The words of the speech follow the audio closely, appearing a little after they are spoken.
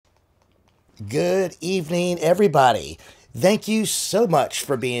Good evening, everybody. Thank you so much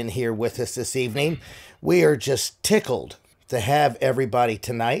for being here with us this evening. We are just tickled to have everybody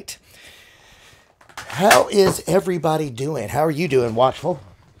tonight. How is everybody doing? How are you doing, Watchful?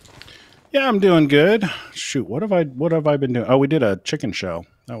 Yeah, I'm doing good. Shoot, what have I been doing? Oh, we did a chicken show.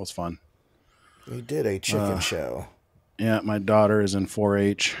 That was fun. We did a chicken show. Yeah, my daughter is in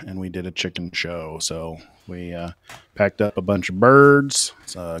 4-H, and we did a chicken show. So we packed up a bunch of birds,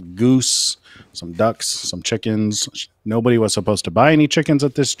 a goose, some ducks, some chickens. Nobody was supposed to buy any chickens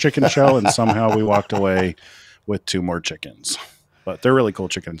at this chicken show, and somehow we walked away with 2 more chickens. But they're really cool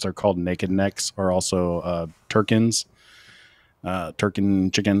chickens. They're called naked necks, or also turkins,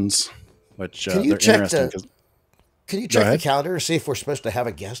 turkin chickens, which Can you they're check interesting. Can you check the calendar and see if we're supposed to have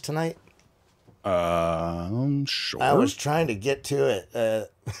a guest tonight? Sure. I was trying to get to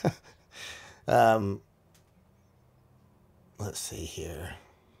it. Let's see here.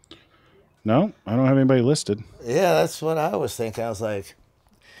 No, I don't have anybody listed. Yeah, that's what I was thinking. I was like,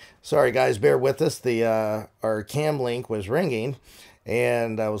 sorry guys, bear with us. The our cam link was ringing,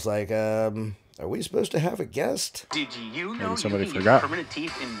 and I was like, are we supposed to have a guest? Did you know somebody you forgot? Permanent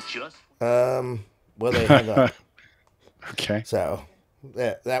teeth in just Well, they hung up. Okay. So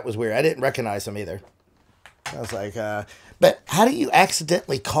that was weird. I didn't recognize them either. I was like, but how do you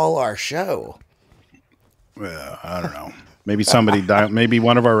accidentally call our show? Well, I don't know. Maybe somebody died.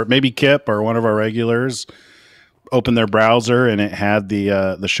 Maybe Kip or one of our regulars opened their browser and it had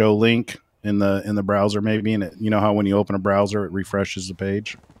the show link in the browser, maybe. And you know how when you open a browser, it refreshes the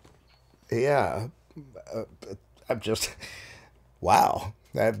page. Yeah, I'm just wow.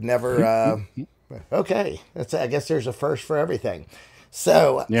 I've never. Okay, I guess there's a first for everything.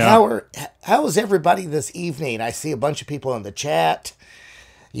 So Yeah. how is everybody this evening? I see a bunch of people in the chat.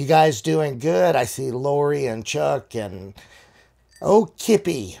 You guys doing good? I see Lori and Chuck and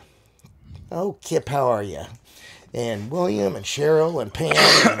Kippy. Oh, Kip, how are you? And William and Cheryl and Pam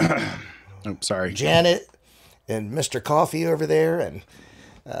and Oh, sorry. Janet and Mr. Coffee over there and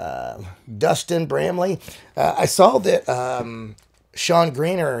Dustin Bramley. I saw that Sean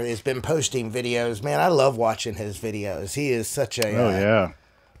Greener has been posting videos. Man, I love watching his videos. He is such a... Oh, yeah.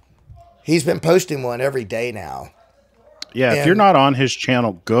 He's been posting one every day now. Yeah, if you're not on his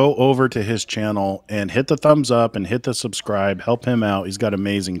channel, go over to his channel and hit the thumbs up and hit the subscribe. Help him out. He's got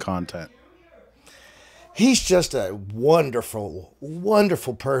amazing content. He's just a wonderful,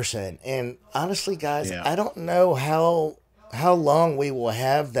 wonderful person. And honestly, guys, Yeah. I don't know how long we will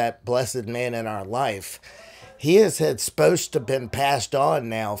have that blessed man in our life. He has supposed to have been passed on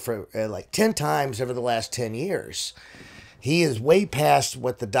now for like 10 times over the last 10 years. He is way past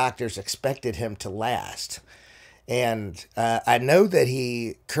what the doctors expected him to last. And I know that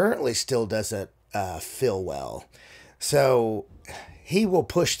he currently still doesn't feel well. So he will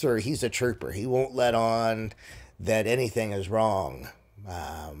push through. He's a trooper. He won't let on that anything is wrong,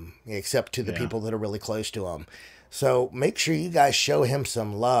 except to the people that are really close to him. So make sure you guys show him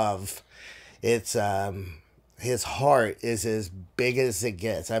some love. It's his heart is as big as it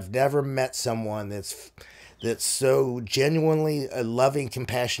gets. I've never met someone that's so genuinely a loving,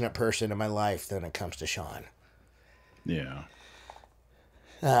 compassionate person in my life than it comes to Sean. Yeah.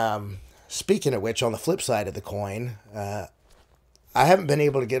 Speaking of which, on the flip side of the coin, I haven't been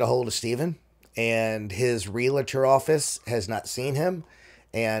able to get a hold of Steven, and his realtor office has not seen him,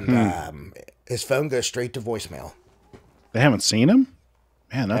 and his phone goes straight to voicemail. They haven't seen him?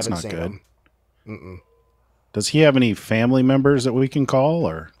 Man, that's not good. Mm-mm. Does he have any family members that we can call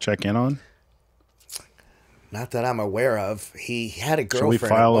or check in on? Not that I'm aware of. He had a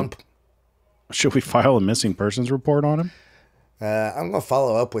girlfriend. Should we file a missing persons report on him? I'm going to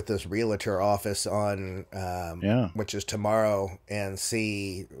follow up with this realtor office on, which is tomorrow, and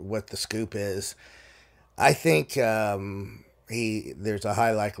see what the scoop is. I think there's a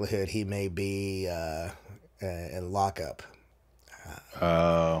high likelihood he may be in lockup.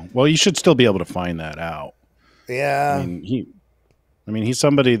 Well, you should still be able to find that out. Yeah. I mean, he's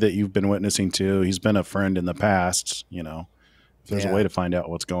somebody that you've been witnessing to. He's been a friend in the past, you know. If there's a way to find out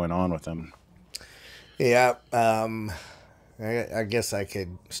what's going on with him. Yeah. I guess I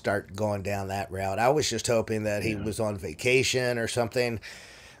could start going down that route. I was just hoping that he was on vacation or something.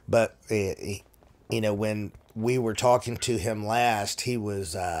 But, when we were talking to him last, he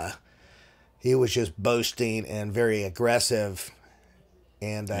was just boasting and very aggressive.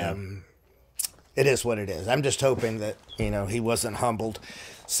 And it is what it is. I'm just hoping that, he wasn't humbled.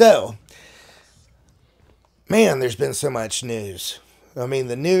 So, man, there's been so much news. I mean,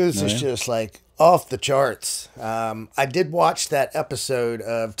 the news is just like off the charts. I did watch that episode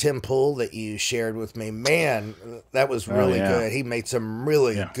of Tim Pool that you shared with me. Man, that was really good. He made some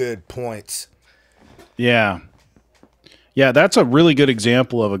really good points. Yeah. Yeah, that's a really good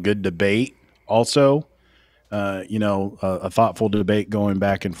example of a good debate also. A thoughtful debate going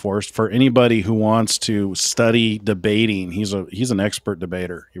back and forth. For anybody who wants to study debating, he's an expert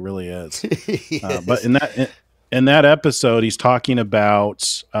debater. He really is. But in that episode, he's talking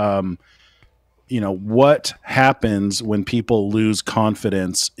about what happens when people lose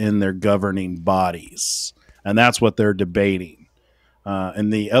confidence in their governing bodies, and that's what they're debating.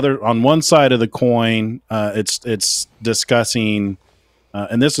 And the other, on one side of the coin, it's discussing,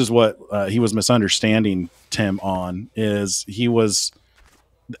 and this is what he was misunderstanding Tim on, is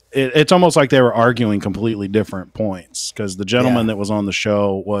it's almost like they were arguing completely different points, because the gentleman that was on the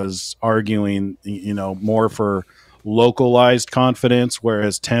show was arguing, more for localized confidence,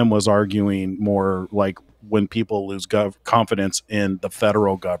 whereas Tim was arguing more like when people lose confidence in the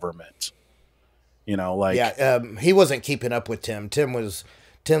federal government. He wasn't keeping up with Tim. Tim's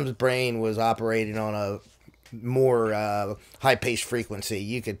brain was operating on a more high-paced frequency.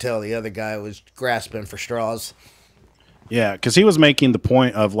 You could tell the other guy was grasping for straws. Yeah, because he was making the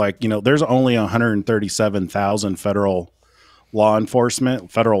point of there's only 137,000 federal law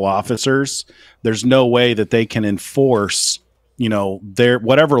enforcement, federal officers. There's no way that they can enforce, their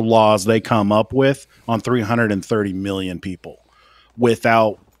whatever laws they come up with on 330 million people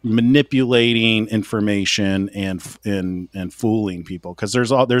without manipulating information and fooling people. Because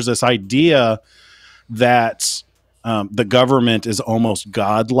there's this idea that the government is almost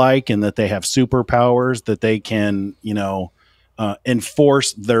godlike and that they have superpowers, that they can,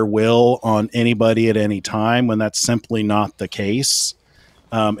 enforce their will on anybody at any time, when that's simply not the case.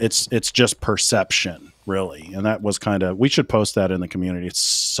 It's just perception, really. And that was we should post that in the community. It's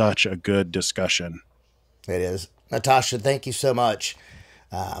such a good discussion. It is. Natasha, thank you so much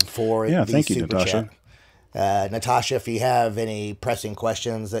for the thank you, super Natasha. Chat. Natasha, if you have any pressing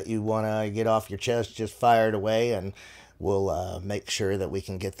questions that you want to get off your chest, just fire it away and we'll make sure that we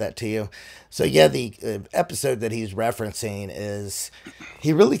can get that to you. So the episode that he's referencing is,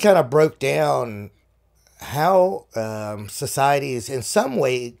 he really kind of broke down how societies in some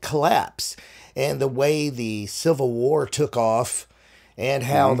way collapse, and the way the Civil War took off, and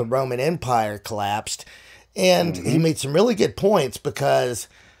how the Roman Empire collapsed. And he made some really good points, because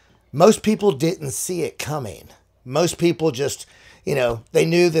most people didn't see it coming. Most people just, they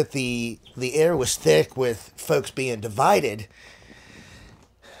knew that the air was thick with folks being divided,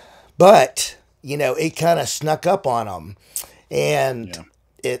 but, it kind of snuck up on them. And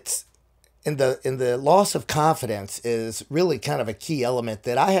it's, in the loss of confidence is really kind of a key element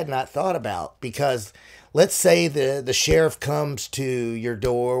that I had not thought about, because let's say the sheriff comes to your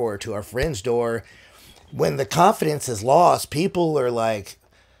door or to our friend's door. When the confidence is lost, people are like,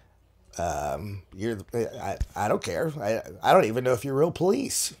 I don't care. I don't even know if you're real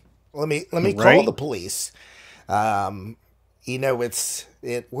police. Let me call the police. It's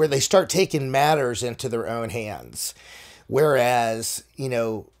where they start taking matters into their own hands. Whereas,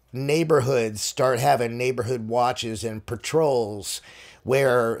 neighborhoods start having neighborhood watches and patrols,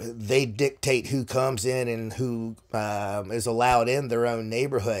 where they dictate who comes in and who is allowed in their own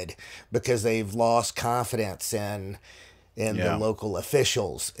neighborhood, because they've lost confidence in the local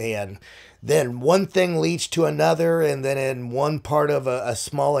officials. And then one thing leads to another, and then in one part of a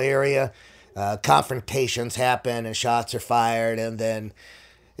small area, confrontations happen and shots are fired, and then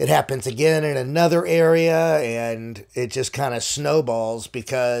it happens again in another area, and it just kind of snowballs,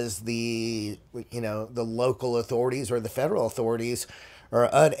 because the local authorities or the federal authorities are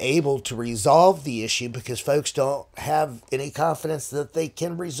unable to resolve the issue, because folks don't have any confidence that they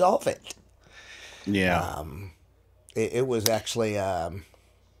can resolve it. Yeah. It was actually,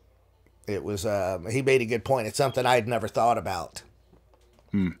 he made a good point. It's something I'd never thought about.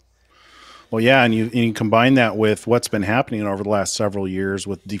 Well, yeah, and you combine that with what's been happening over the last several years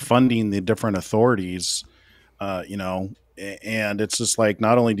with defunding the different authorities, and it's just like,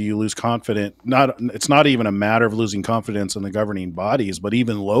 not only do you lose confidence, it's not even a matter of losing confidence in the governing bodies, but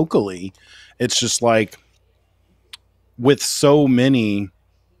even locally, it's just like, with so many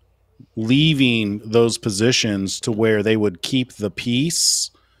leaving those positions to where they would keep the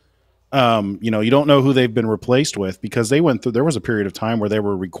peace, you don't know who they've been replaced with, because there was a period of time where they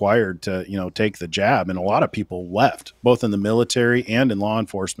were required to, take the jab. And a lot of people left, both in the military and in law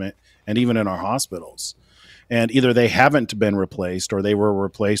enforcement, and even in our hospitals. And either they haven't been replaced, or they were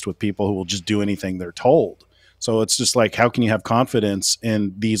replaced with people who will just do anything they're told. So it's just like, how can you have confidence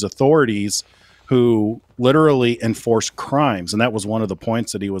in these authorities who literally enforce crimes. And that was one of the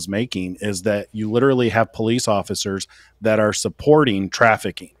points that he was making, is that you literally have police officers that are supporting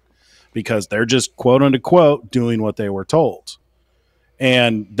trafficking because they're just quote unquote doing what they were told.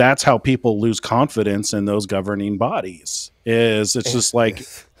 And that's how people lose confidence in those governing bodies. Is it's just like,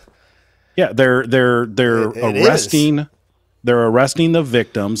 yeah, they're arresting, they're arresting the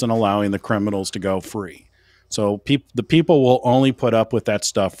victims and allowing the criminals to go free. So the people will only put up with that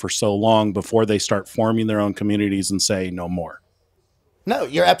stuff for so long before they start forming their own communities and say no more. No,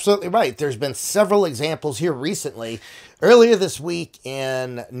 you're absolutely right. There's been several examples here recently. Earlier this week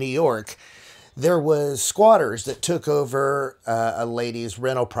in New York, there was squatters that took over a lady's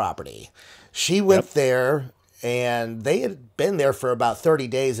rental property. She went there, and they had been there for about 30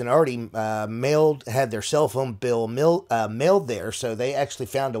 days and already had their cell phone bill mailed there, so they actually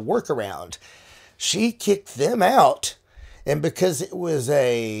found a workaround. She kicked them out, and because it was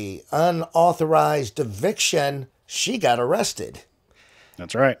a unauthorized eviction, she got arrested.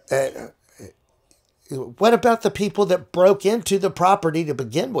 That's right. What about the people that broke into the property to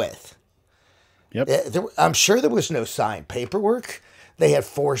begin with? Yep. I'm sure there was no signed paperwork. They had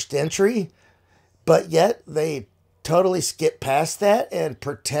forced entry, but yet they totally skip past that and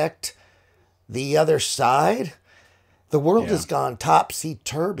protect the other side. The world has gone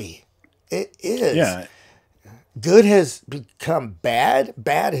topsy-turvy. It is. Yeah. Good has become bad.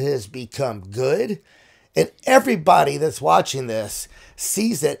 Bad has become good. And everybody that's watching this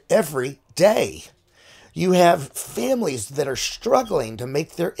sees it every day. You have families that are struggling to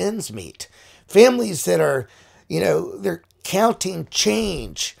make their ends meet. Families that are, they're counting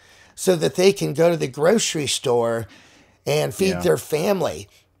change so that they can go to the grocery store and feed their family.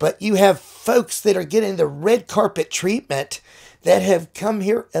 But you have folks that are getting the red carpet treatment that have come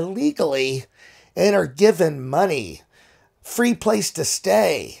here illegally and are given money, free place to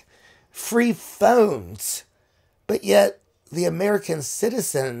stay, free phones. But yet the American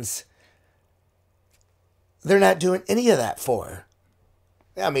citizens, they're not doing any of that for.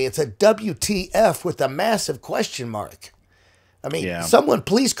 I mean, it's a WTF with a massive question mark. I mean, someone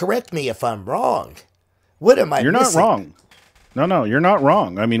please correct me if I'm wrong. What am I missing? You're not wrong. No, you're not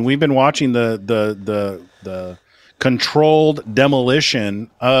wrong. I mean, we've been watching the controlled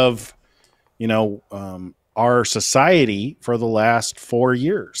demolition of, our society for the last 4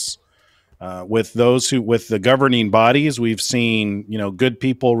 years. With the governing bodies, we've seen, good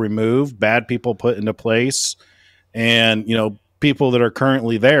people removed, bad people put into place, and, people that are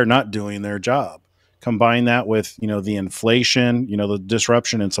currently there not doing their job. Combine that with, the inflation, the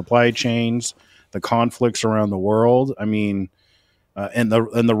disruption in supply chains, the conflicts around the world. I mean, and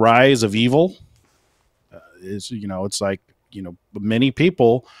the rise of evil is, it's like, many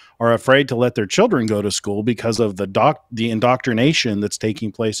people are afraid to let their children go to school because of the indoctrination that's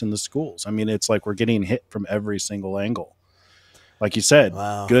taking place in the schools. I mean, it's like we're getting hit from every single angle. Like you said,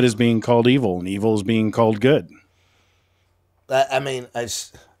 good is being called evil and evil is being called good. I mean, I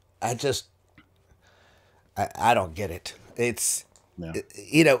don't get it. It's,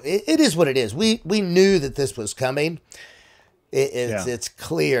 it is what it is. We knew that this was coming. It's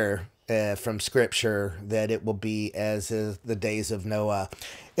clear from Scripture that it will be as the days of Noah.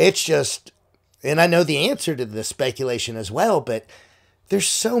 It's just, and I know the answer to this speculation as well, but there's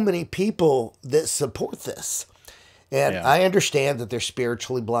so many people that support this. And I understand that they're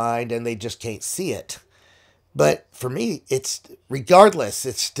spiritually blind and they just can't see it. But for me, it's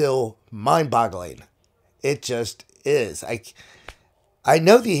still mind-boggling. It just is. I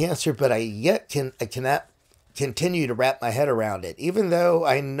know the answer, but I cannot continue to wrap my head around it. Even though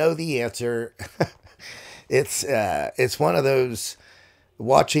I know the answer, it's one of those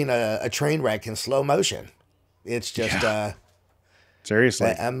watching a train wreck in slow motion. It's just seriously.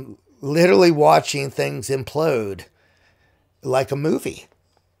 I'm literally watching things implode like a movie.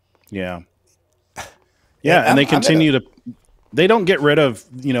 Yeah. Yeah, and they continue to. They don't get rid of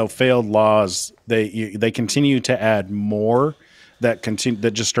failed laws. They continue to add more that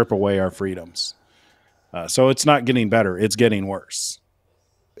just strip away our freedoms. So it's not getting better; it's getting worse.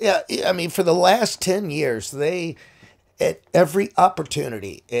 Yeah, I mean, for the last 10 years, at every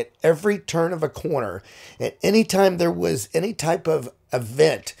opportunity, at every turn of a corner, at any time there was any type of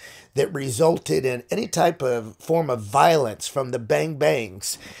event that resulted in any type of form of violence from the bang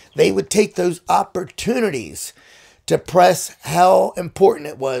bangs, they would take those opportunities to press how important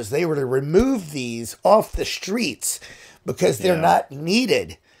it was. They were to remove these off the streets because they're not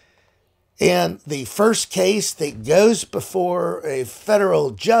needed. And the first case that goes before a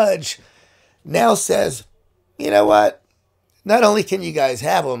federal judge now says, you know what? Not only can you guys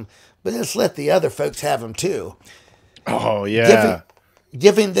have them, but let's let the other folks have them too. Oh, yeah.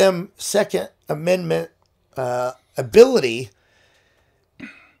 giving them Second Amendment ability.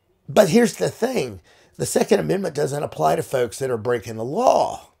 But here's the thing. The Second Amendment doesn't apply to folks that are breaking the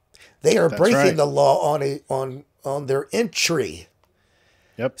law. They are breaking right. the law on their entry.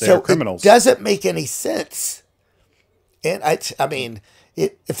 Yep, they So are criminals. it doesn't make any sense. And I mean,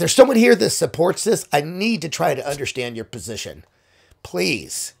 if there's someone here that supports this, I need to try to understand your position.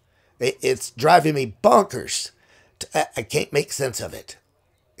 Please. It's driving me bonkers. I can't make sense of it.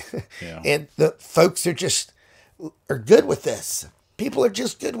 Yeah. And the folks are good with this. People are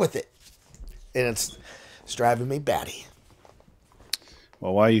just good with it. And it's driving me batty.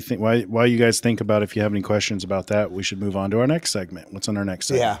 Well, why you guys think about, if you have any questions about that, we should move on to our next segment. What's on our next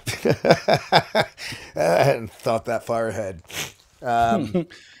segment? Yeah. I hadn't thought that far ahead.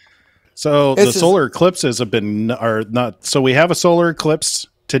 So the solar eclipses are not. So we have a solar eclipse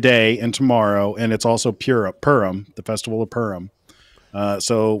today and tomorrow, and it's also Purim, the festival of Purim.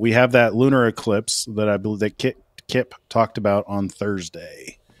 So we have that lunar eclipse that I believe that Kip talked about on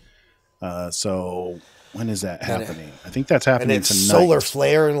Thursday. So when is that happening? I think that's happening and it's tonight. Solar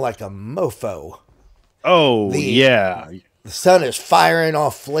flaring like a mofo. Oh, yeah. The sun is firing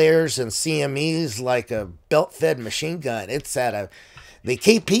off flares and CMEs like a belt-fed machine gun. It's at the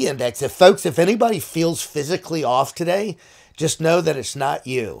KP index. If anybody feels physically off today, just know that it's not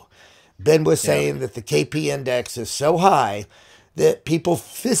you. Ben was saying that the KP index is so high that people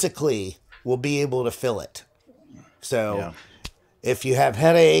physically will be able to feel it. So if you have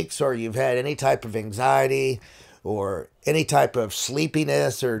headaches or you've had any type of anxiety or any type of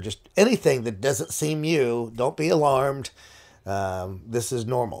sleepiness or just anything that doesn't seem you, don't be alarmed. This is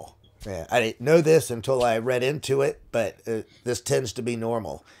normal. Yeah, I didn't know this until I read into it, but this tends to be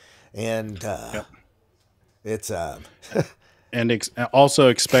normal. And it's... And also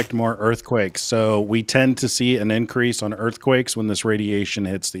expect more earthquakes. So we tend to see an increase on earthquakes when this radiation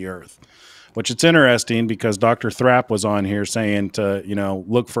hits the earth, which it's interesting because Dr. Thrapp was on here saying to,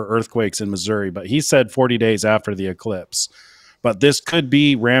 look for earthquakes in Missouri, but he said 40 days after the eclipse. But this could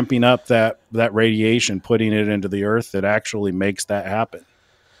be ramping up that radiation, putting it into the earth that actually makes that happen.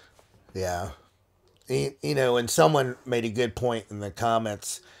 Yeah. And someone made a good point in the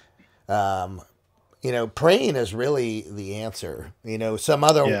comments. Praying is really the answer. Some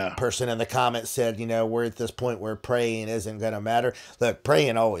other person in the comments said, we're at this point where praying isn't going to matter. Look,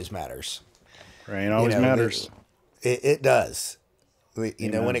 praying always matters. Praying always matters. It does.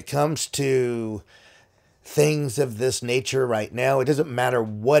 When it comes to things of this nature right now, it doesn't matter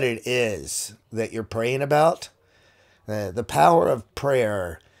what it is that you're praying about. The power of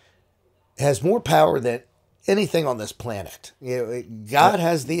prayer has more power than anything on this planet. God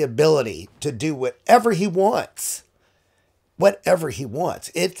has the ability to do whatever he wants. Whatever he wants.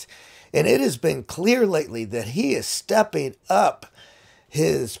 And it has been clear lately that he is stepping up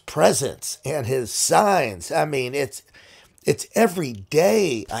his presence and his signs. I mean, it's every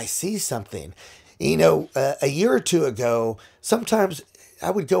day I see something. A year or two ago, sometimes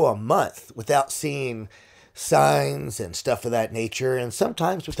I would go a month without seeing signs and stuff of that nature, and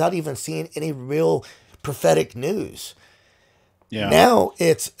sometimes without even seeing any real prophetic news. Yeah. Now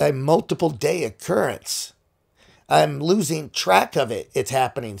it's a multiple day occurrence. I'm losing track of it. It's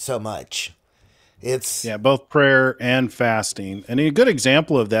happening so much. It's both prayer and fasting. And a good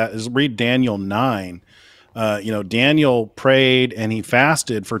example of that is read Daniel 9. Daniel prayed and he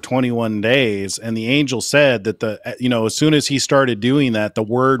fasted for 21 days, and the angel said that as soon as he started doing that, the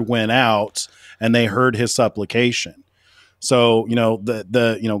word went out and they heard his supplication. So,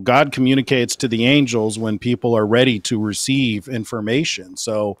 God communicates to the angels when people are ready to receive information.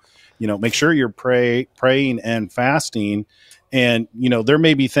 So, make sure you're praying and fasting. And, there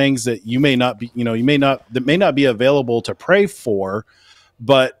may be things that you may not be, that may not be available to pray for,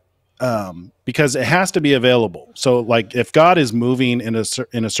 but because it has to be available. So like if God is moving in a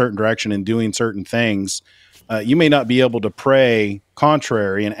certain direction and doing certain things, you may not be able to pray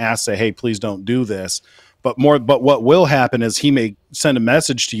contrary and say, hey, please don't do this. But what will happen is he may send a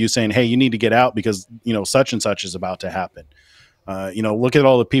message to you saying, hey, you need to get out because, such and such is about to happen. Look at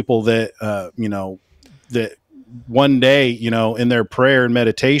all the people that, that one day, in their prayer and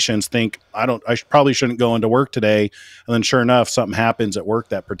meditations think, I probably shouldn't go into work today. And then sure enough, something happens at work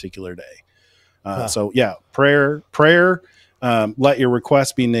that particular day. So yeah, prayer, let your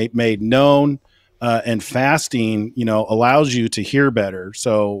requests be made known, and fasting, allows you to hear better.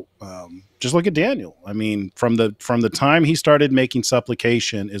 So, just look at Daniel. I mean, from the time he started making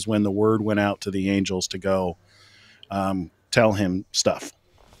supplication is when the word went out to the angels to go, tell him stuff.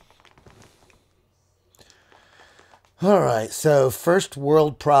 All right. So First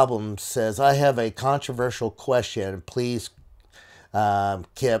World Problems says, I have a controversial question. Please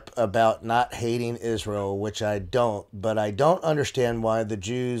Kip, about not hating Israel, which I don't, but I don't understand why the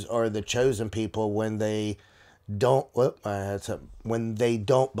Jews are the chosen people when they don't, when they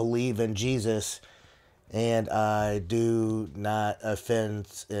don't believe in Jesus, and I do not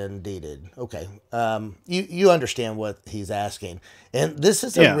offend indeed. Okay. You understand what he's asking. And this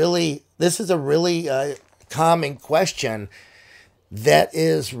is Yeah. a really common question that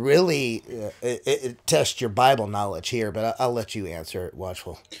is really, it tests your Bible knowledge here, but I'll let you answer it,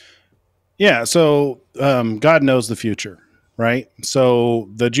 Watchful. Yeah. So God knows the future, right? So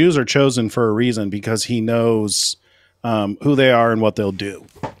the Jews are chosen for a reason because he knows who they are and what they'll do,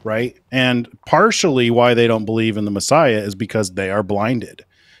 right? And partially why they don't believe in the Messiah is because they are blinded.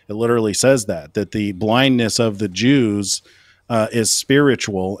 It literally says that the blindness of the Jews is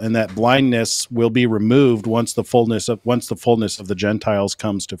spiritual, and that blindness will be removed once the fullness of the Gentiles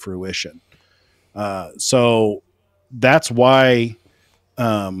comes to fruition. So that's why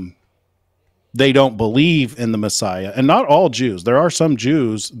they don't believe in the Messiah. And not all Jews. There are some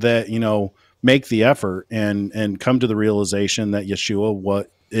Jews that, make the effort and come to the realization that Yeshua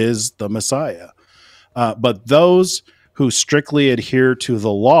is the Messiah. But those who strictly adhere to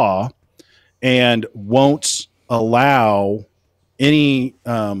the law and won't allow any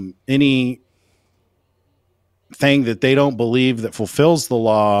thing that they don't believe that fulfills the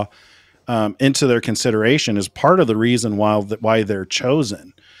law into their consideration is part of the reason why they're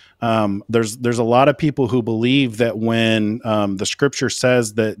chosen. There's a lot of people who believe that when the scripture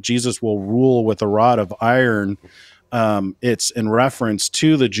says that Jesus will rule with a rod of iron, it's in reference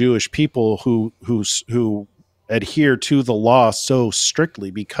to the Jewish people who adhere to the law so strictly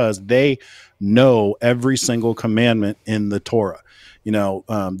because they know every single commandment in the Torah.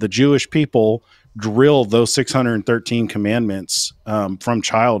 The Jewish people drill those 613 commandments from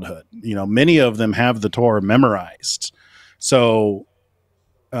childhood. Many of them have the Torah memorized. So,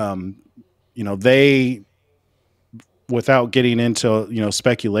 they, without getting into,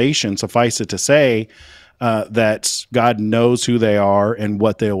 speculation, suffice it to say that God knows who they are and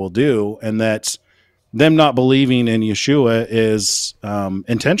what they will do, and that them not believing in Yeshua is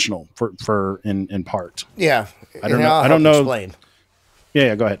intentional in part. Yeah. I don't know. I don't know. Explain.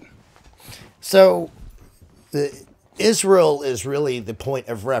 Yeah, go ahead. So Israel is really the point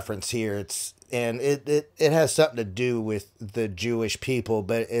of reference here. It has something to do with the Jewish people,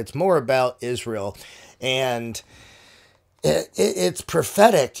 but it's more about Israel. And it's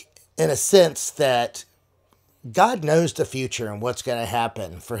prophetic in a sense that God knows the future and what's going to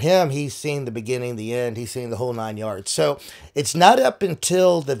happen. For him, he's seen the beginning, the end. He's seen the whole 9 yards. So it's not up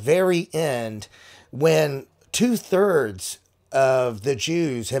until the very end when 2/3 of the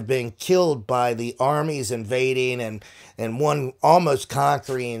Jews have been killed by the armies invading and one almost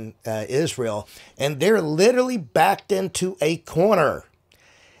conquering Israel. And they're literally backed into a corner.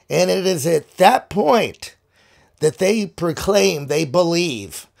 And it is at that point that they proclaim they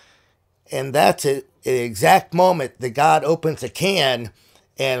believe. And that's it. The exact moment that God opens a can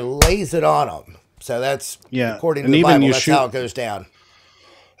and lays it on them. So that's, according to the Bible, that's how it goes down.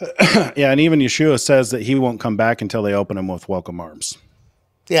 Yeah, and even Yeshua says that he won't come back until they open him with welcome arms.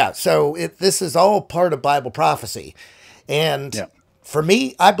 Yeah, so this is all part of Bible prophecy. And for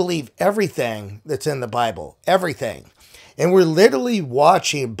me, I believe everything that's in the Bible, everything. And we're literally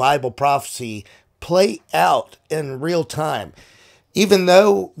watching Bible prophecy play out in real time. Even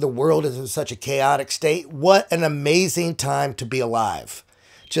though the world is in such a chaotic state, what an amazing time to be alive.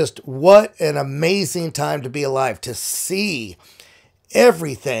 Just what an amazing time to be alive, to see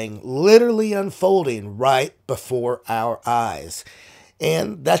everything literally unfolding right before our eyes.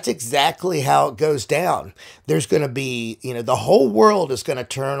 And that's exactly how it goes down. There's going to be, the whole world is going to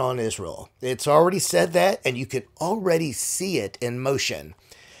turn on Israel. It's already said that, and you can already see it in motion.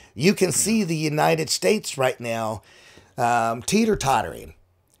 You can see the United States right now teeter-tottering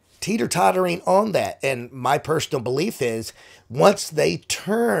on that. And my personal belief is once they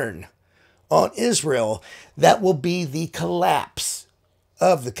turn on Israel, that will be the collapse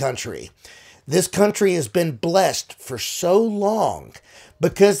of the country. This country has been blessed for so long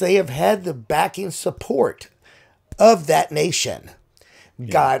because they have had the backing support of that nation.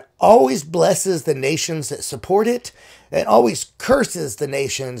 Yeah. God always blesses the nations that support it and always curses the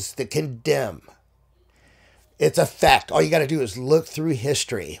nations that condemn. It's a fact. All you got to do is look through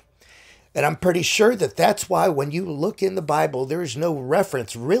history. And I'm pretty sure that that's why when you look in the Bible, there is no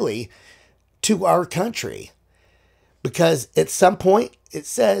reference really to our country. Because at some point it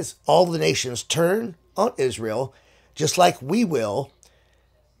says all the nations turn on Israel, just like we will.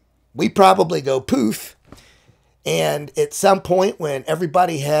 We probably go poof. And at some point when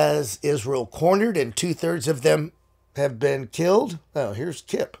everybody has Israel cornered and 2/3 of them have been killed. Oh, here's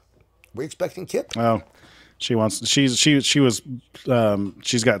Kip. We expecting Kip? Oh, she wants. She's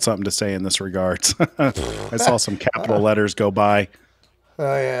got something to say in this regards. I saw some capital letters go by.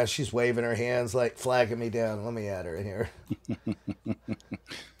 Oh yeah, she's waving her hands like flagging me down. Let me add her in here.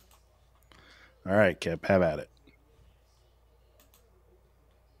 All right, Kip, have at it.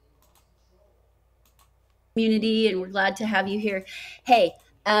 Community, and we're glad to have you here. Hey,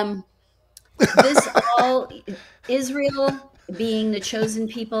 this all, Israel being the chosen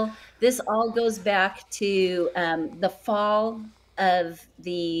people, this all goes back to the fall of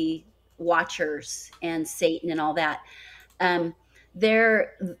the Watchers and Satan and all that.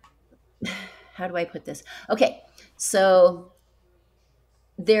 There, how do I put this? Okay, so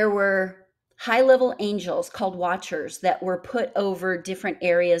there were high-level angels called Watchers that were put over different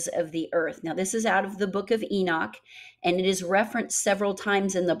areas of the earth. Now, this is out of the book of Enoch, and it is referenced several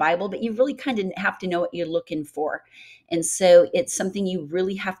times in the Bible, but you really kind of have to know what you're looking for. And so it's something you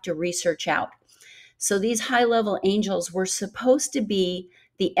really have to research out. So these high-level angels were supposed to be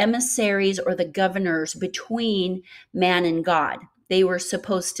the emissaries or the governors between man and God. They were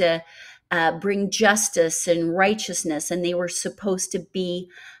supposed to bring justice and righteousness, and they were supposed to be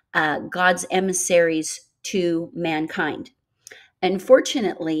God's emissaries to mankind.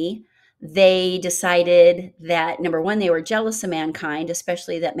 Unfortunately, they decided that, number one, they were jealous of mankind,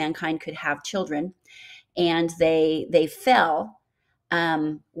 especially that mankind could have children, and they fell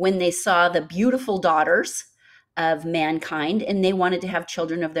when they saw the beautiful daughters of mankind, and they wanted to have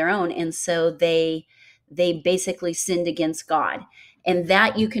children of their own, and so they basically sinned against God. And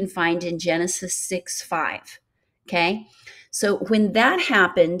that you can find in Genesis 6:5. Okay? So when that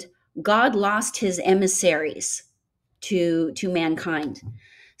happened, God lost his emissaries to mankind.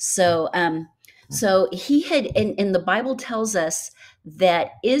 So he had, and the Bible tells us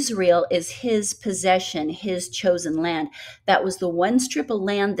that Israel is his possession, his chosen land. That was the one strip of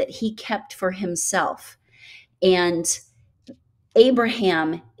land that he kept for himself. And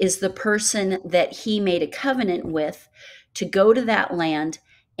Abraham is the person that he made a covenant with to go to that land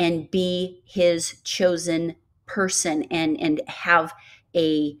and be his chosen person and have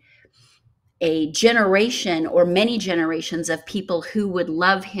a generation or many generations of people who would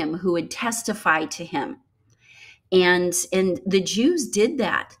love him, who would testify to him. And the Jews did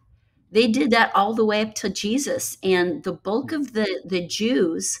that. They did that all the way up to Jesus. And the bulk of the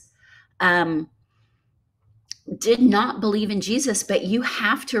Jews did not believe in Jesus. But you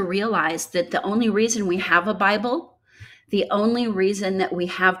have to realize that the only reason we have a Bible, the only reason that we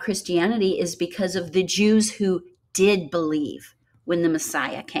have Christianity is because of the Jews who did believe when the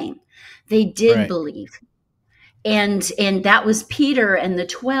Messiah came. They did believe. And that was Peter and the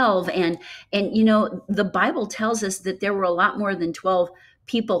 12. And you know, the Bible tells us that there were a lot more than 12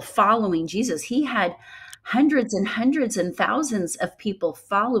 people following Jesus. He had hundreds and hundreds and thousands of people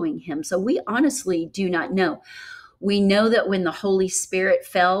following him. So we honestly do not know. We know that when the Holy Spirit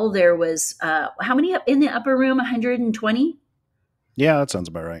fell, there was, how many in the upper room? 120? Yeah, that sounds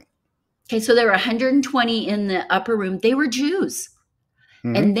about right. Okay, so there were 120 in the upper room. They were Jews.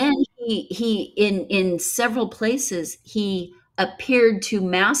 Mm-hmm. And then he in several places, he appeared to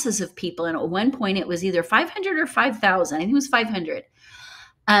masses of people. And at one point, it was either 500 or 5,000. I think it was 500.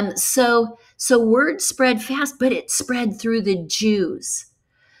 So word spread fast, but it spread through the Jews.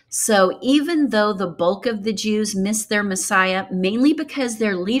 So even though the bulk of the Jews missed their Messiah, mainly because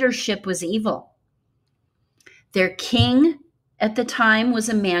their leadership was evil, their king at the time was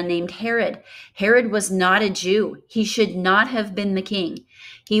a man named Herod. Herod was not a Jew. He should not have been the king.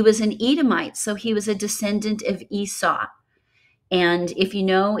 He was an Edomite, so he was a descendant of Esau. And if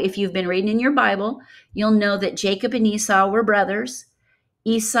you've been reading in your Bible, you'll know that Jacob and Esau were brothers.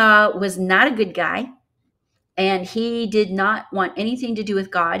 Esau was not a good guy, and he did not want anything to do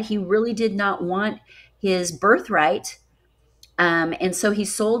with God. He really did not want his birthright, and so he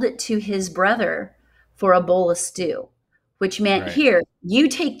sold it to his brother for a bowl of stew, which meant, here, you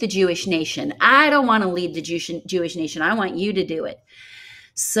take the Jewish nation. I don't want to lead the Jewish nation. I want you to do it.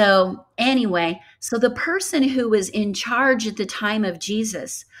 So anyway, so the person who was in charge at the time of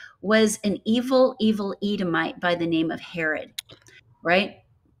Jesus was an evil, evil Edomite by the name of Herod, right?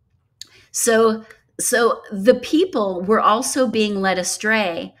 So the people were also being led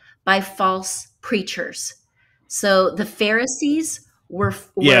astray by false preachers. So the Pharisees were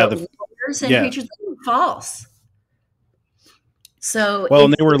lawyers and preachers. They were false. So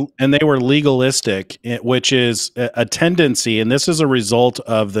and they were legalistic, which is a tendency, and this is a result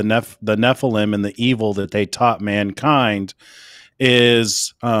of the Nephilim and the evil that they taught mankind.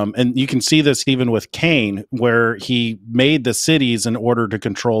 Is and you can see this even with Cain, where he made the cities in order to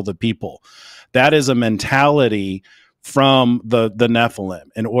control the people. That is a mentality from the Nephilim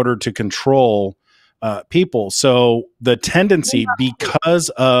in order to control people. So the tendency, because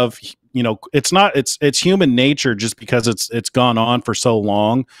of, it's human nature, just because it's gone on for so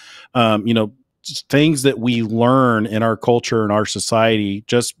long, things that we learn in our culture and our society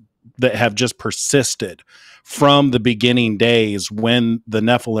just that have just persisted from the beginning days when the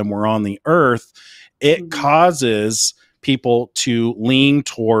Nephilim were on the earth. It causes people to lean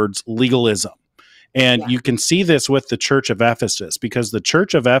towards legalism. And you can see this with the Church of Ephesus, because the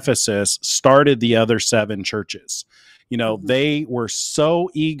Church of Ephesus started the other 7 churches. They were so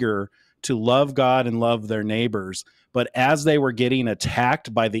eager to love God and love their neighbors. But as they were getting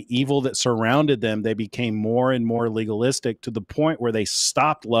attacked by the evil that surrounded them, they became more and more legalistic, to the point where they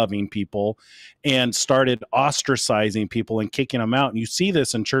stopped loving people and started ostracizing people and kicking them out. And you see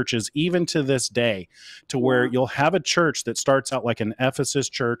this in churches even to this day, to where you'll have a church that starts out like an Ephesus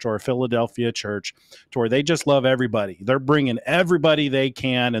church or a Philadelphia church, to where they just love everybody. They're bringing everybody they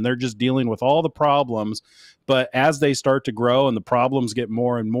can, and they're just dealing with all the problems. But as they start to grow and the problems get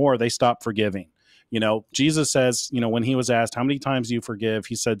more and more, they stop forgiving. Jesus says, when he was asked, how many times do you forgive?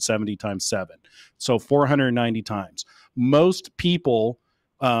 He said 70 times 7. So 490 times. Most people,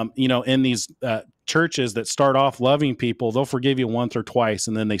 in these churches that start off loving people, they'll forgive you once or twice,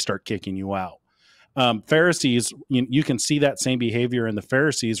 and then they start kicking you out. Pharisees, you can see that same behavior in the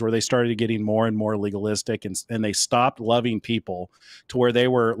Pharisees, where they started getting more and more legalistic, and they stopped loving people, to where they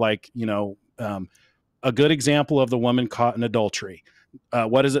were like, a good example of the woman caught in adultery.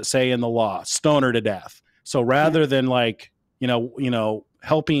 What does it say in the law? Stone her to death. So rather than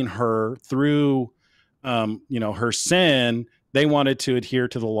helping her through, her sin, they wanted to adhere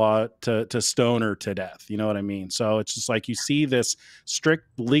to the law to stone her to death. You know what I mean? So it's just like, you see this strict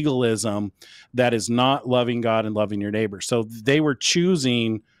legalism that is not loving God and loving your neighbor. So they were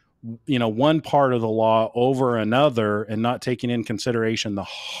choosing, one part of the law over another, and not taking in consideration the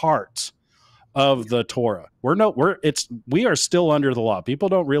heart of the Torah. We are still under the law. People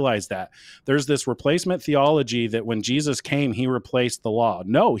don't realize that. There's this replacement theology that when Jesus came, he replaced the law.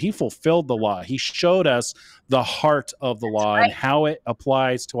 No, he fulfilled the law. He showed us the heart of the law and how it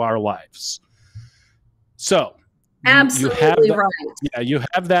applies to our lives. So Absolutely right. Yeah, you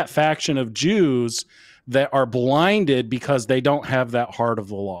have that faction of Jews that are blinded because they don't have that heart of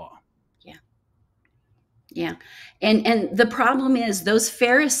the law. Yeah. And the problem is, those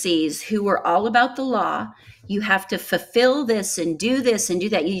Pharisees who were all about the law, you have to fulfill this and do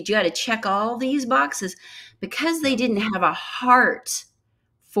that. You got to check all these boxes, because they didn't have a heart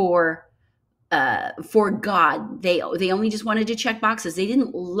for God. They only just wanted to check boxes. They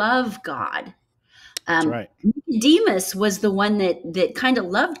didn't love God. That's right. Nicodemus was the one that kind of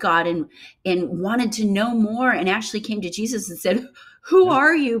loved God and wanted to know more, and actually came to Jesus and said, who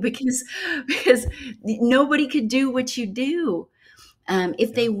are you? Because nobody could do what you do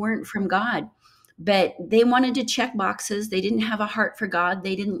if they weren't from God. But they wanted to check boxes. They didn't have a heart for God.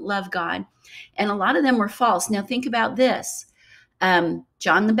 They didn't love God. And a lot of them were false. Now think about this.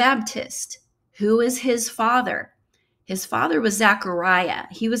 John the Baptist, who is his father? His father was Zechariah.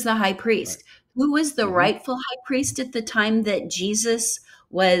 He was the high priest. Right. Who was the rightful high priest at the time that Jesus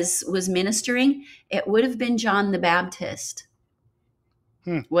was ministering? It would have been John the Baptist.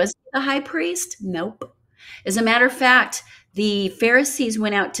 Was he the high priest? Nope. As a matter of fact, the Pharisees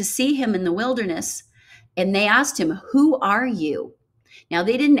went out to see him in the wilderness, and they asked him, who are you? Now,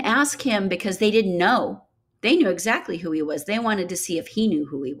 they didn't ask him because they didn't know. They knew exactly who he was. They wanted to see if he knew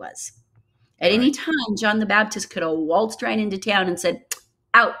who he was. At any time, John the Baptist could have waltzed right into town and said,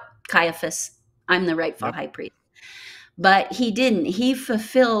 out, Caiaphas, I'm the rightful high priest. But he didn't. He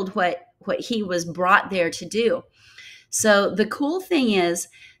fulfilled what he was brought there to do. So the cool thing is,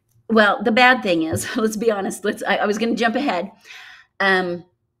 well, the bad thing is, let's be honest. I was going to jump ahead.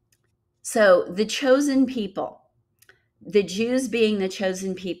 So the chosen people, the Jews being the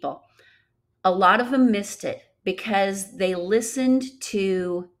chosen people, a lot of them missed it because they listened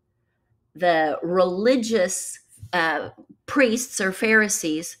to the religious priests or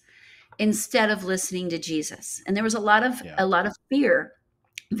Pharisees instead of listening to Jesus. And there was a lot of fear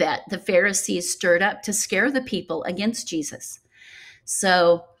that the Pharisees stirred up to scare the people against Jesus.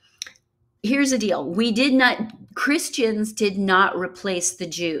 So here's the deal. Christians did not replace the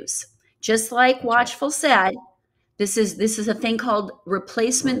Jews. Just like Watchful said, this is a thing called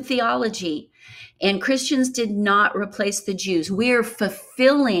replacement theology. And Christians did not replace the Jews. We're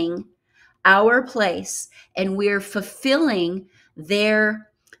fulfilling our place, and we're fulfilling their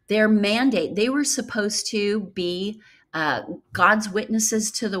mandate. They were supposed to be God's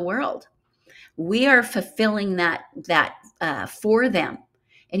witnesses to the world. We are fulfilling that for them.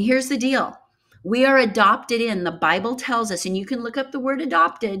 And here's the deal. We are adopted in. The Bible tells us, and you can look up the word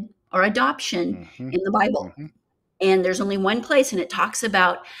adopted or adoption Mm-hmm. in the Bible. Mm-hmm. And there's only one place, and it talks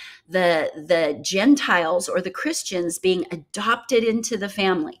about the Gentiles or the Christians being adopted into the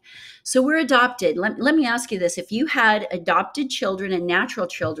family. So we're adopted. Let me ask you this. If you had adopted children and natural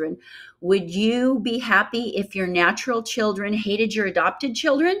children, would you be happy if your natural children hated your adopted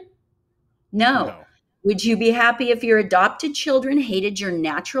children? No. No. Would you be happy if your adopted children hated your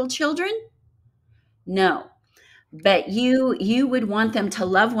natural children? No. But you would want them to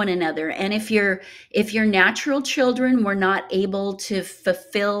love one another. And if your natural children were not able to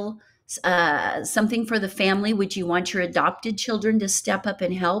fulfill something for the family, would you want your adopted children to step up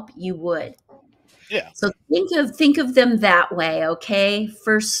and help? You would. Yeah. So think of them that way, okay?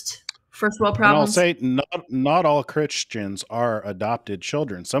 First world And I'll problems. say not all Christians are adopted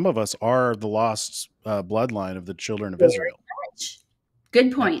children. Some of us are the lost bloodline of the children of Very Israel. much.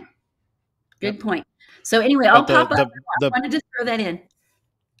 Good point. Yep. Good point. So anyway, I'll But pop up. I wanted to throw that in.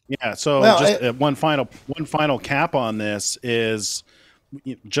 Yeah. So Well, just one final cap on this is,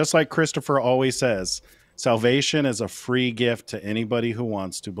 just like Christopher always says, salvation is a free gift to anybody who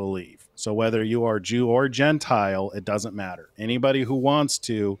wants to believe. So whether you are Jew or Gentile, it doesn't matter. Anybody who wants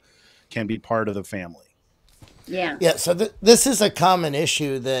to can be part of the family. Yeah. Yeah, so this is a common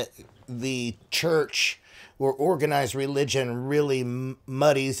issue that the church or organized religion really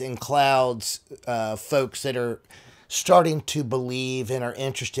muddies and clouds folks that are starting to believe and are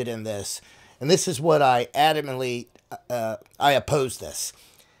interested in this. And this is what I adamantly, I oppose this.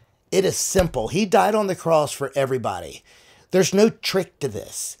 It is simple. He died on the cross for everybody. There's no trick to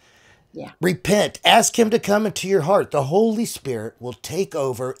this. Yeah. Repent. Ask him to come into your heart. The Holy Spirit will take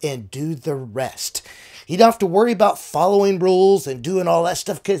over and do the rest. You don't have to worry about following rules and doing all that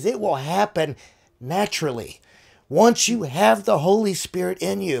stuff because it will happen naturally. Once you have the Holy Spirit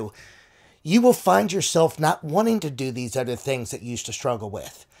in you, you will find yourself not wanting to do these other things that you used to struggle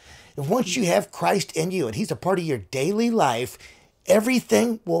with. And once you have Christ in you and he's a part of your daily life,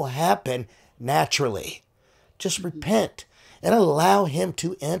 everything will happen naturally. Just repent and allow him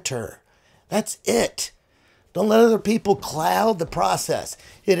to enter. That's it. Don't let other people cloud the process.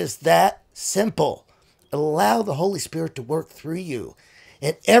 It is that simple. Allow the Holy Spirit to work through you,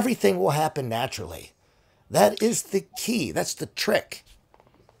 and everything will happen naturally. That is the key. That's the trick.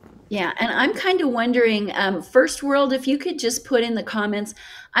 Yeah, and I'm kind of wondering, First World, if you could just put in the comments,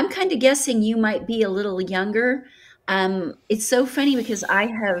 I'm kind of guessing you might be a little younger. It's so funny because I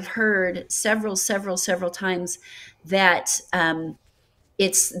have heard several times that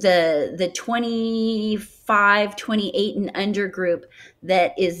it's the 25, 28 and under group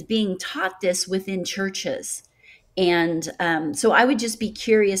that is being taught this within churches. And so I would just be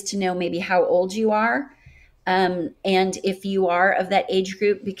curious to know maybe how old you are. And if you are of that age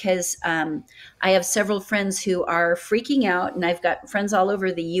group, because I have several friends who are freaking out, and I've got friends all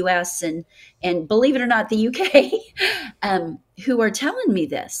over the US and believe it or not, the UK, who are telling me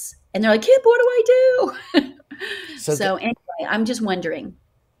this. And they're like, Kip, what do I do? So anyway, I'm just wondering.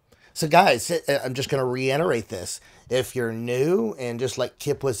 So guys, I'm just going to reiterate this. If you're new, and just like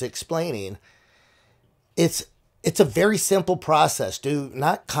Kip was explaining, it's a very simple process. Do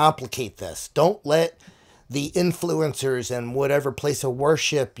not complicate this. Don't let the influencers and whatever place of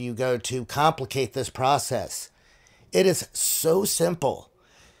worship you go to complicate this process. It is so simple.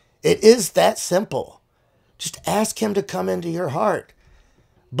 It is that simple. Just ask him to come into your heart.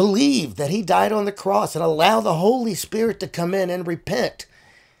 Believe that he died on the cross and allow the Holy Spirit to come in and repent.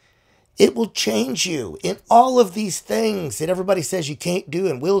 It will change you in all of these things that everybody says you can't do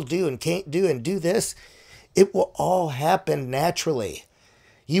and will do and can't do and do this. It will all happen naturally.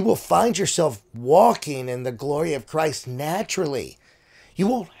 You will find yourself walking in the glory of Christ naturally. You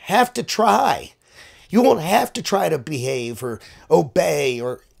won't have to try. You won't have to try to behave or obey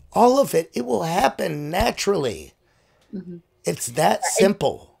or all of it. It will happen naturally. Mm-hmm. It's that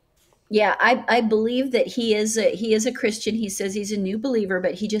simple. Yeah, I believe that he is a Christian. He says he's a new believer,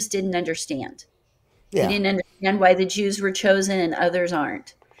 but he just didn't understand. Yeah. He didn't understand why the Jews were chosen and others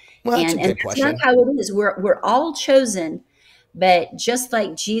aren't. Well, that's a good that's question. not how it is. We're all chosen, but just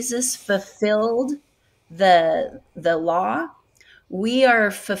like Jesus fulfilled the law, we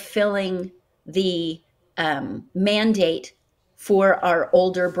are fulfilling the mandate for our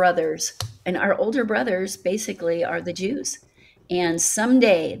older brothers. And our older brothers basically are the Jews. And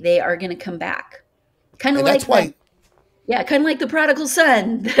someday they are going to come back. Kind of like kind of like the prodigal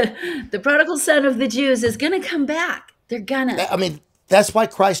son. The prodigal son of the Jews is going to come back. They're gonna. I mean, that's why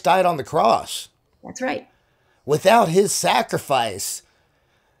Christ died on the cross. That's right. Without his sacrifice,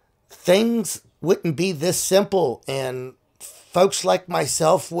 things wouldn't be this simple, and folks like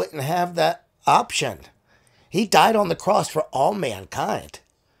myself wouldn't have that option. He died on the cross for all mankind.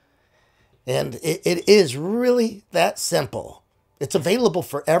 And it is really that simple. It's available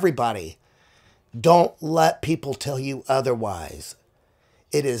for everybody. Don't let people tell you otherwise.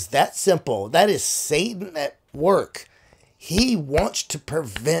 It is that simple. That is Satan at work. He wants to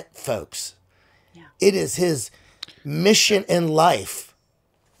prevent folks. Yeah. It is his mission in life.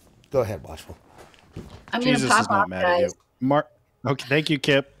 Go ahead, Watchful. I'm going to Jesus pop is not off, mad guys. at you. Mark. Okay, thank you,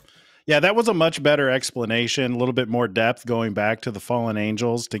 Kip. Yeah, that was a much better explanation, a little bit more depth going back to the fallen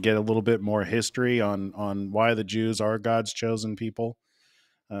angels to get a little bit more history on why the Jews are God's chosen people.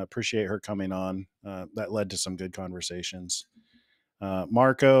 Appreciate her coming on. That led to some good conversations.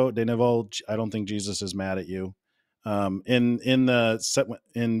 Marco De Novo, I don't think Jesus is mad at you. In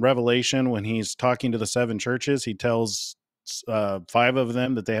Revelation, when he's talking to the seven churches, he tells 5 of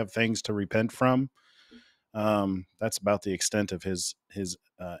them that they have things to repent from. That's about the extent of his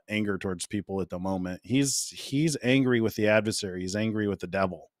anger towards people at the moment. He's angry with the adversary. He's angry with the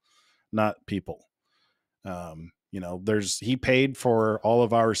devil, not people. He paid for all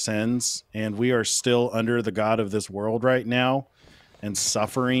of our sins, and we are still under the god of this world right now and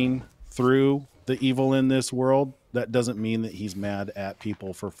suffering through the evil in this world. That doesn't mean that he's mad at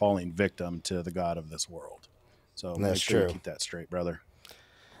people for falling victim to the god of this world. So That's make sure true. you keep that straight, brother.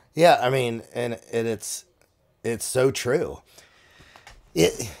 Yeah, I mean, and it's so true.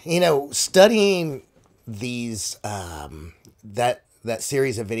 Studying these that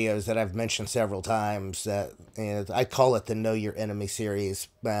series of videos that I've mentioned several times, I call it the Know Your Enemy series,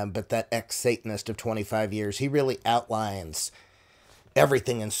 but that ex-Satanist of 25 years, he really outlines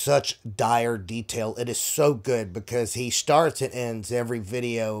everything in such dire detail. It is so good because he starts and ends every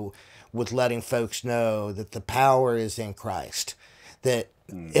video with letting folks know that the power is in Christ, that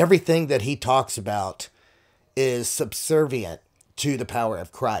everything that he talks about is subservient to the power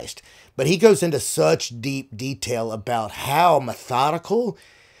of Christ. But he goes into such deep detail about how methodical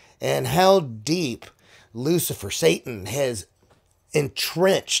and how deep Lucifer, Satan, has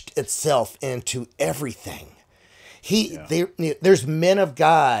entrenched itself into everything. There's men of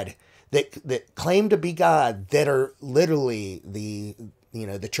God that claim to be God that are literally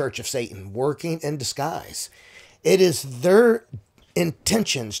the church of Satan working in disguise. It is their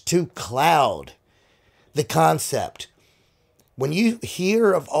intentions to cloud the concept. When you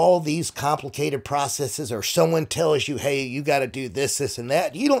hear of all these complicated processes, or someone tells you, hey, you got to do this, this, and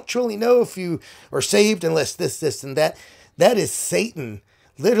that, you don't truly know if you are saved unless this, and that. That is Satan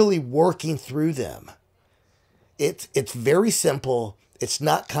literally working through them. It's very simple. It's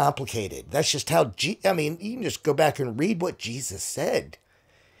not complicated. That's just how, you can just go back and read what Jesus said.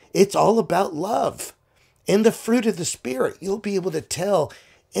 It's all about love. In the fruit of the Spirit, you'll be able to tell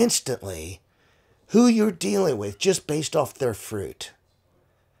instantly who you're dealing with just based off their fruit.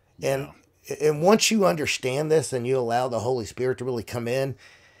 And once you understand this and you allow the Holy Spirit to really come in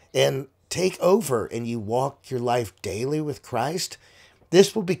and take over and you walk your life daily with Christ,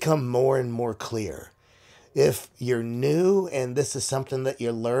 this will become more and more clear. If you're new and this is something that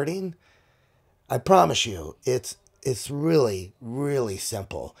you're learning, I promise you, it's really, really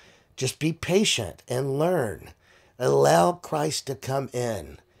simple. Just be patient and learn. Allow Christ to come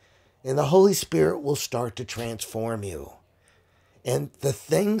in, and the Holy Spirit will start to transform you. And the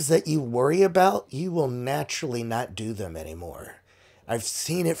things that you worry about, you will naturally not do them anymore. I've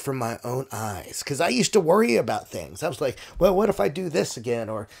seen it from my own eyes, because I used to worry about things. I was like, well, what if I do this again?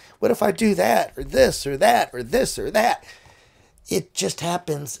 Or what if I do that? Or this or that? Or this or that? It just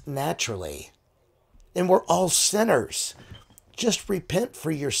happens naturally. And we're all sinners. Just repent for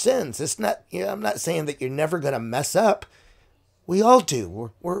your sins. It's not, I'm not saying that you're never going to mess up. We all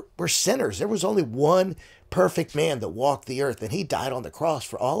do. We're sinners. There was only one perfect man that walked the earth, and he died on the cross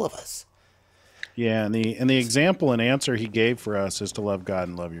for all of us. Yeah, and the example and answer he gave for us is to love God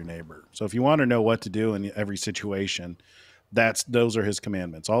and love your neighbor. So if you want to know what to do in every situation, those are his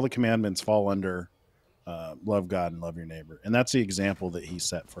commandments. All the commandments fall under love God and love your neighbor. And that's the example that he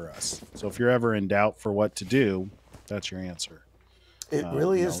set for us. So if you're ever in doubt for what to do, that's your answer. It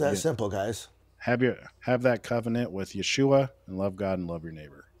really is that simple, guys. Have that covenant with Yeshua and love God and love your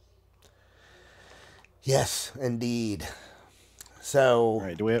neighbor. Yes, indeed. So, all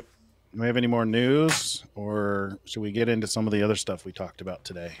right, do we have any more news, or should we get into some of the other stuff we talked about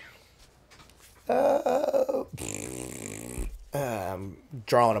today? I'm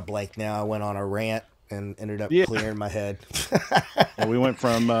drawing a blank now. I went on a rant and ended up clearing my head. Yeah, we went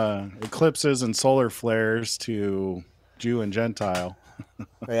from eclipses and solar flares to Jew and Gentile.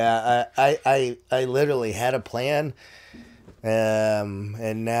 Yeah, I literally had a plan,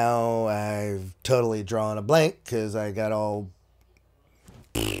 and now I've totally drawn a blank because I got all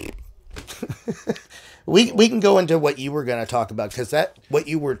We can go into what you were going to talk about, because that what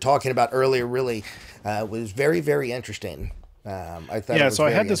you were talking about earlier really was very, very interesting. I thought it Yeah, was so I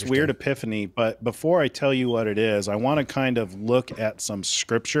very had this weird interesting. epiphany, but before I tell you what it is, I want to kind of look at some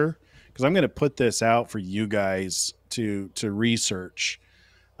scripture because I'm going to put this out for you guys to research.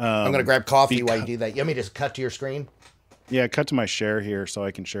 I'm going to grab coffee while you Because do that. You want me to just cut to your screen? yeah, cut to my share here so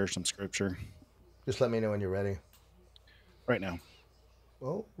I can share some scripture Just let me know when you're ready. right now.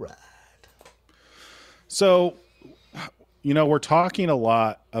 All right. So, we're talking a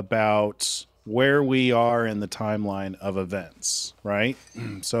lot about where we are in the timeline of events, right?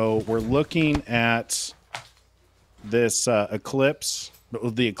 So we're looking at this eclipse,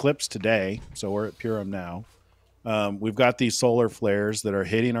 the eclipse today. So we're at Purim now. We've got these solar flares that are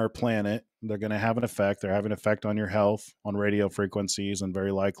hitting our planet. They're going to have an effect. They're having an effect on your health, on radio frequencies, and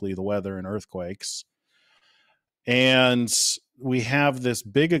very likely the weather and earthquakes. And we have this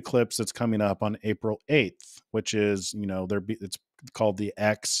big eclipse that's coming up on April 8th, which is, it's called the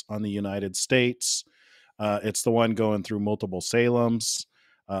X on the United States. It's the one going through multiple Salems,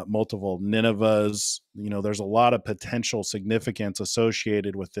 multiple Ninevehs. There's a lot of potential significance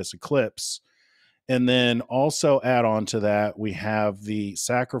associated with this eclipse. And then also add on to that, we have the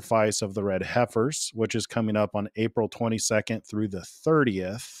sacrifice of the red heifers, which is coming up on April 22nd through the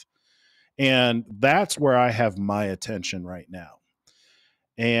 30th. And that's where I have my attention right now.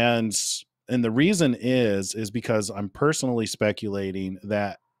 And the reason is because I'm personally speculating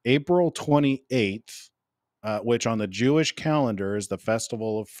that April 28th, which on the Jewish calendar is the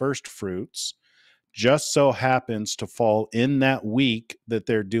festival of first fruits, just so happens to fall in that week that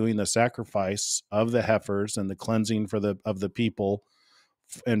they're doing the sacrifice of the heifers and the cleansing of the people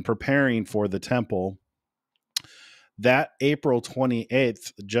and preparing for the temple. That April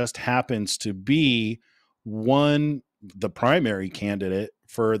 28th just happens to be the primary candidate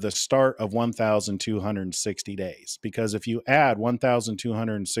for the start of 1,260 days. Because if you add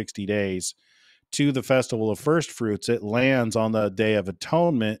 1,260 days to the Festival of First Fruits, it lands on the Day of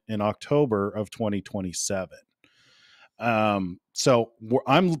Atonement in October of 2027. So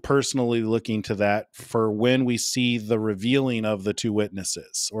I'm personally looking to that for when we see the revealing of the two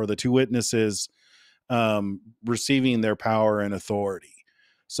witnesses, or the two witnesses receiving their power and authority.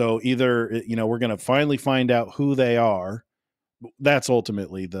 So either, we're going to finally find out who they are. That's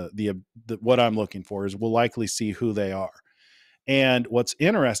ultimately the what I'm looking for, is we'll likely see who they are. And what's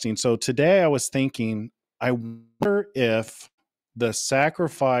interesting, so today I was thinking, I wonder if the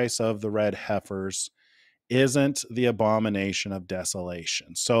sacrifice of the red heifers isn't the abomination of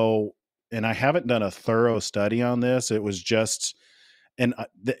desolation. So, and I haven't done a thorough study on this. It was just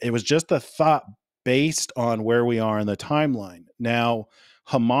a thought based on where we are in the timeline. Now,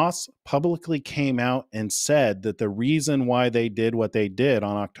 Hamas publicly came out and said that the reason why they did what they did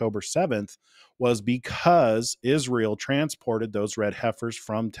on October 7th was because Israel transported those red heifers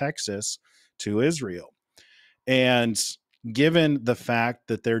from Texas to Israel. And given the fact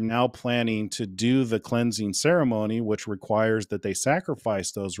that they're now planning to do the cleansing ceremony, which requires that they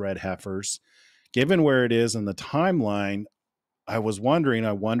sacrifice those red heifers, given where it is in the timeline, I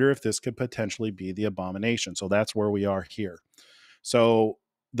wonder if this could potentially be the abomination. So that's where we are here. So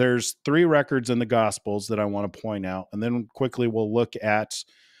there's 3 records in the Gospels that I want to point out. And then quickly we'll look at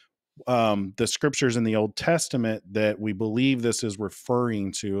the scriptures in the Old Testament that we believe this is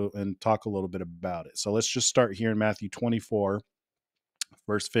referring to and talk a little bit about it. So let's just start here in Matthew 24,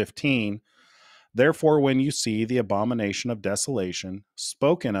 verse 15. Therefore, when you see the abomination of desolation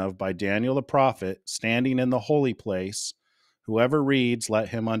spoken of by Daniel the prophet standing in the holy place, whoever reads, let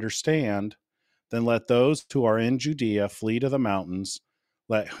him understand. Then let those who are in Judea flee to the mountains.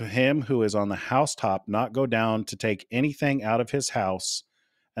 Let him who is on the housetop not go down to take anything out of his house,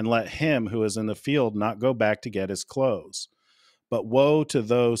 and let him who is in the field not go back to get his clothes. But woe to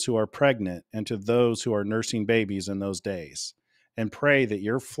those who are pregnant and to those who are nursing babies in those days. And pray that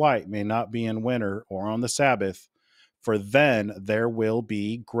your flight may not be in winter or on the Sabbath, for then there will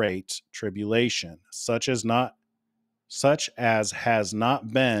be great tribulation, such as has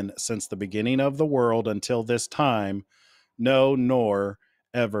not been since the beginning of the world until this time, no, nor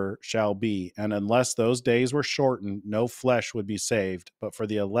ever shall be. And unless those days were shortened, no flesh would be saved. But for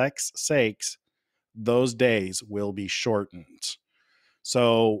the elect's sakes, those days will be shortened.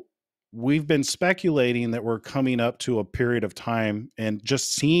 So we've been speculating that we're coming up to a period of time, and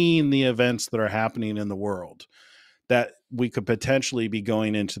just seeing the events that are happening in the world, that we could potentially be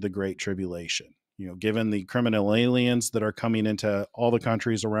going into the Great Tribulation. Given the criminal aliens that are coming into all the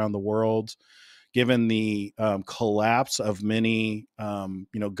countries around the world, given the collapse of many,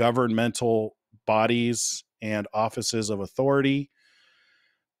 governmental bodies and offices of authority,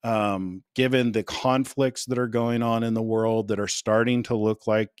 given the conflicts that are going on in the world that are starting to look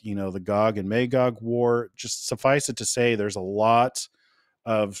like, the Gog and Magog war, just suffice it to say, there's a lot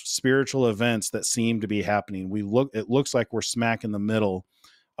of spiritual events that seem to be happening. It looks like we're smack in the middle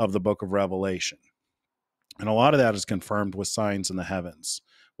of the book of Revelation. And a lot of that is confirmed with signs in the heavens,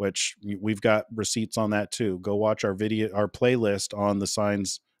 which we've got receipts on that too. Go watch our playlist on the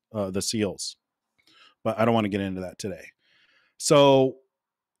signs, the seals. But I don't want to get into that today. So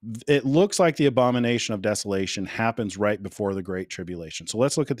it looks like the abomination of desolation happens right before the Great Tribulation. So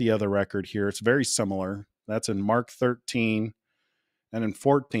let's look at the other record here. It's very similar. That's in Mark 13 and in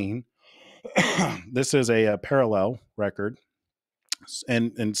 14. This is a parallel record.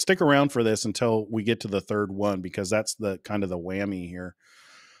 And stick around for this until we get to the third one, because that's the kind of the whammy here.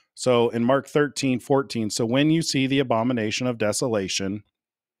 So in Mark 13:14, so when you see the abomination of desolation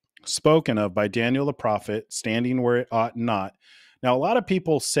spoken of by Daniel the prophet standing where it ought not. Now, a lot of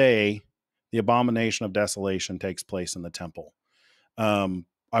people say the abomination of desolation takes place in the temple.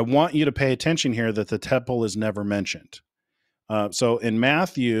 I want you to pay attention here that the temple is never mentioned. So in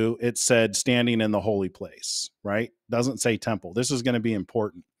Matthew, it said standing in the holy place, right? Doesn't say temple. This is going to be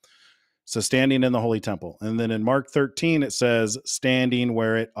important. So standing in the holy temple. And then in Mark 13, it says standing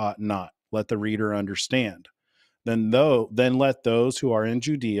where it ought not. Let the reader understand. Then let those who are in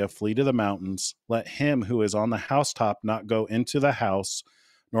Judea flee to the mountains. Let him who is on the housetop not go into the house,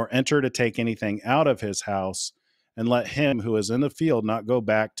 nor enter to take anything out of his house. And let him who is in the field not go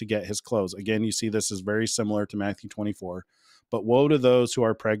back to get his clothes. Again, you see this is very similar to Matthew 24. But woe to those who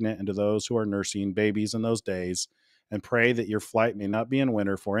are pregnant and to those who are nursing babies in those days. And pray that your flight may not be in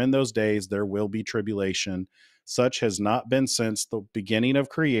winter, for in those days there will be tribulation. Such has not been since the beginning of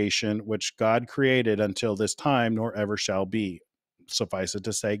creation, which God created until this time, nor ever shall be. Suffice it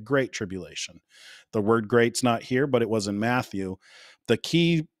to say, great tribulation. The word great's not here, but it was in Matthew. The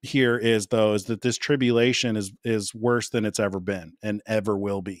key here is that this tribulation is worse than it's ever been and ever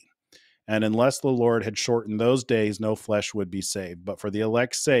will be. And unless the Lord had shortened those days, no flesh would be saved. But for the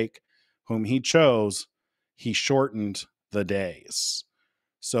elect's sake, whom he chose, he shortened the days.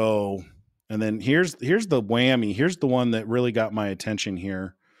 So, and then here's the whammy. Here's the one that really got my attention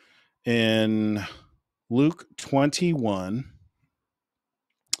here. In Luke 21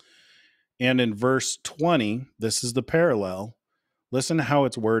 and in verse 20, this is the parallel. Listen to how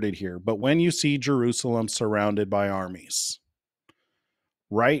it's worded here. But when you see Jerusalem surrounded by armies.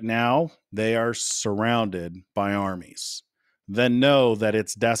 Right now, they are surrounded by armies. Then know that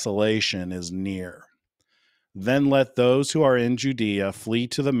its desolation is near. Then let those who are in Judea flee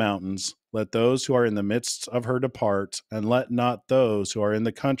to the mountains. Let those who are in the midst of her depart, and let not those who are in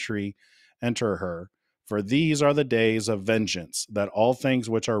the country enter her. For these are the days of vengeance, that all things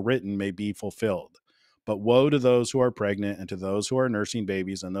which are written may be fulfilled. But woe to those who are pregnant and to those who are nursing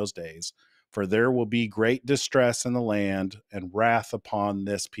babies in those days. For there will be great distress in the land and wrath upon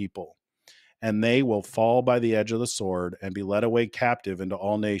this people. And they will fall by the edge of the sword and be led away captive into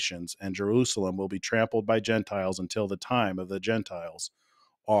all nations. And Jerusalem will be trampled by Gentiles until the time of the Gentiles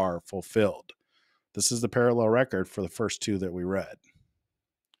are fulfilled. This is the parallel record for the first two that we read.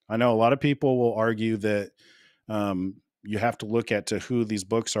 I know a lot of people will argue that you have to look at to who these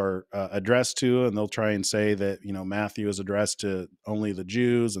books are addressed to, and they'll try and say that Matthew is addressed to only the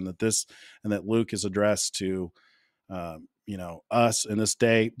Jews, and that Luke is addressed to us in this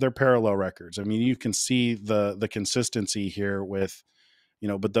day. They're parallel records. I mean, you can see the consistency here with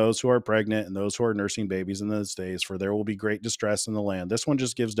but those who are pregnant and those who are nursing babies in those days, for there will be great distress in the land. This one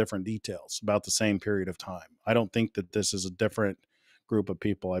just gives different details about the same period of time. I don't think that this is a different group of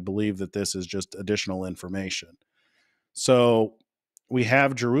people. I believe that this is just additional information. So we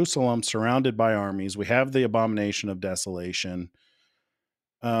have Jerusalem surrounded by armies. We have the abomination of desolation.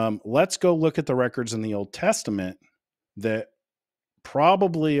 Let's go look at the records in the Old Testament that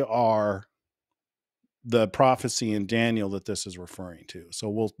probably are the prophecy in Daniel that this is referring to.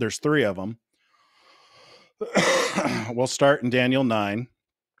 So there's three of them. We'll start in Daniel 9.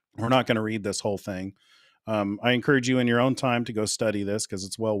 We're not going to read this whole thing. I encourage you in your own time to go study this because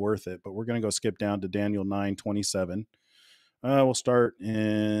it's well worth it. But we're going to go skip down to Daniel 9:27. We'll start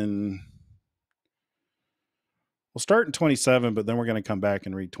in 27, but then we're going to come back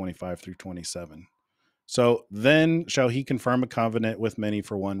and read 25 through 27. So then shall he confirm a covenant with many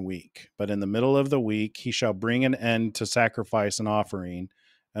for 1 week. But in the middle of the week, he shall bring an end to sacrifice and offering.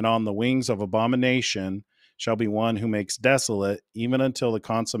 And on the wings of abomination shall be one who makes desolate, even until the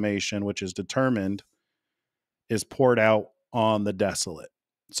consummation which is determined is poured out on the desolate.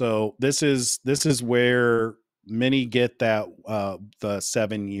 So this is where many get that the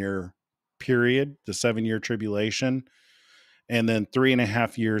 7-year period, the 7-year tribulation. And then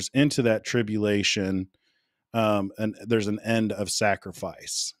 3.5 years into that tribulation, and there's an end of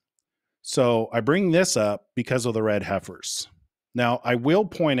sacrifice. So I bring this up because of the red heifers. Now, I will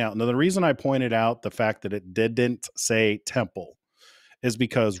point out, now the reason I pointed out the fact that it didn't say temple is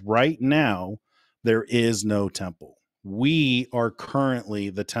because right now there is no temple. We are currently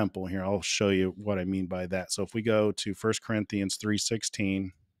the temple here. I'll show you what I mean by that. So if we go to 1 Corinthians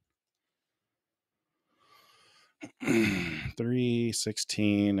 3:16,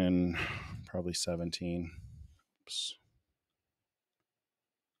 3:16 and probably 17. Oops.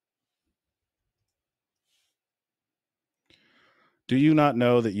 Do you not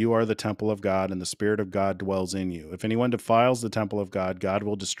know that you are the temple of God and the Spirit of God dwells in you? If anyone defiles the temple of God, God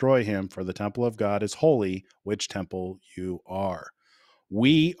will destroy him, for the temple of God is holy, which temple you are.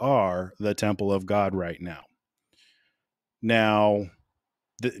 We are the temple of God right now. Now,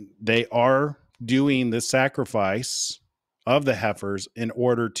 they are doing the sacrifice of the heifers in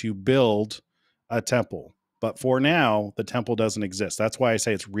order to build a temple. But for now, the temple doesn't exist. That's why I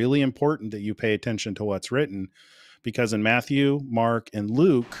say it's really important that you pay attention to what's written, because in Matthew, Mark, and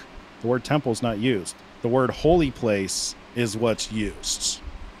Luke, the word temple is not used. The word holy place is what's used.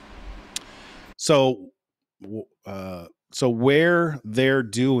 So where they're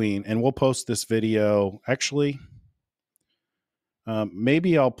doing, and we'll post this video, actually,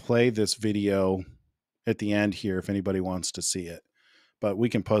 maybe I'll play this video at the end here if anybody wants to see it, but we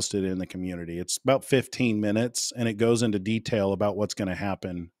can post it in the community. It's about 15 minutes and it goes into detail about what's going to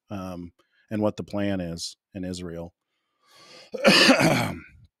happen and what the plan is in Israel.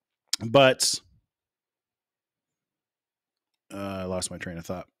 But I lost my train of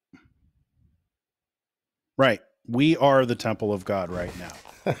thought. Right. We are the temple of God right now.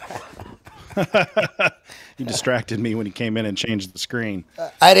 You distracted me when he came in and changed the screen.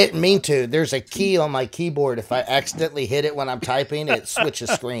 I didn't mean to. There's a key on my keyboard. If I accidentally hit it when I'm typing, it switches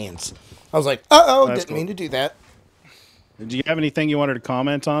screens. I was like, didn't mean to do that. Do you have anything you wanted to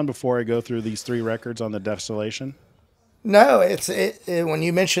comment on before I go through these 3 records on the desolation? No, when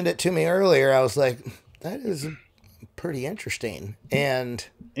you mentioned it to me earlier, I was like, that is pretty interesting. And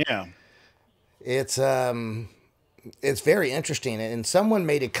yeah, it's very interesting. And someone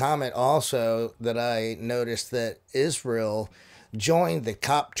made a comment also that I noticed that Israel joined the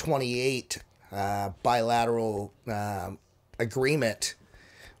Cobb Pkwy bilateral agreement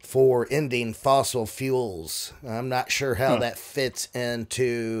for ending fossil fuels. I'm not sure how that fits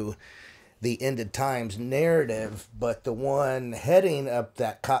into the ended times narrative, but the one heading up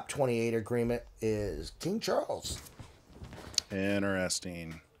that Cobb Pkwy agreement is King Charles.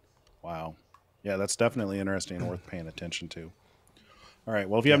 Interesting. Wow. Yeah, that's definitely interesting and worth paying attention to. All right.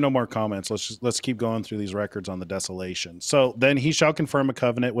 Well, if you have no more comments, let's keep going through these records on the desolation. So then he shall confirm a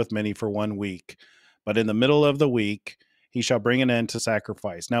covenant with many for 1 week, but in the middle of the week he shall bring an end to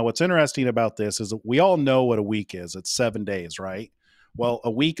sacrifice. Now, what's interesting about this is that we all know what a week is. It's 7 days, right? Well,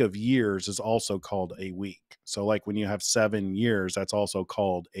 a week of years is also called a week. So like when you have 7 years, that's also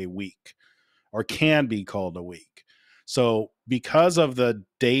called a week, or can be called a week. So because of the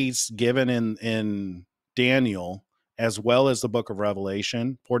days given in Daniel, as well as the book of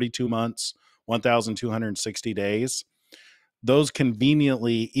Revelation, 42 months, 1,260 days, those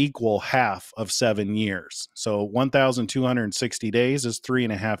conveniently equal half of 7 years. So 1,260 days is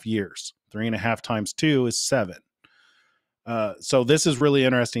 3.5 years. 3.5 times 2 is 7. So this is really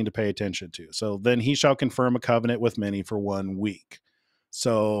interesting to pay attention to. So then he shall confirm a covenant with many for 1 week.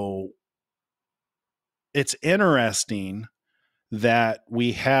 So it's interesting that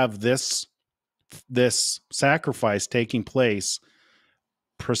we have this sacrifice taking place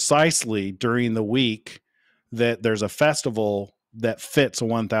precisely during the week that there's a festival that fits a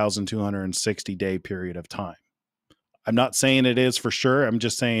 1,260 day period of time. I'm not saying it is for sure. I'm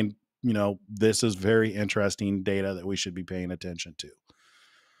just saying, this is very interesting data that we should be paying attention to.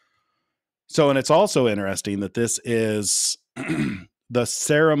 So, and it's also interesting that this is the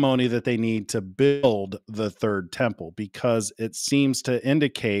ceremony that they need to build the third temple, because it seems to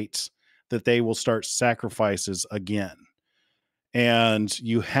indicate that they will start sacrifices again. And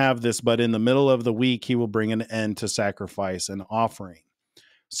you have this, but in the middle of the week, he will bring an end to sacrifice and offering.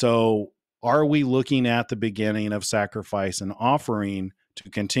 So are we looking at the beginning of sacrifice and offering to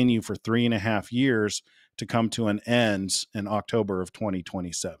continue for 3.5 years to come to an end in October of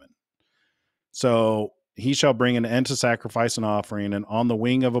 2027? So he shall bring an end to sacrifice and offering, and on the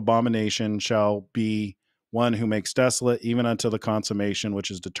wing of abomination shall be one who makes desolate, even until the consummation which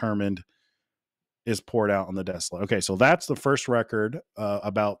is determined is poured out on the desolate. Okay, so that's the first record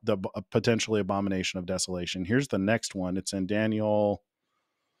about the potentially abomination of desolation. Here's the next one. It's in Daniel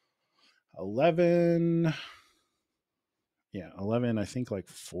 11. Yeah, 11, I think like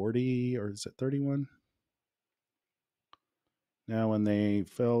 40, or is it 31? Now when they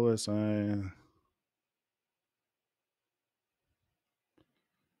fell this, is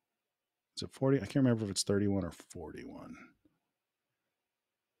it 40? I can't remember if it's 31 or 41.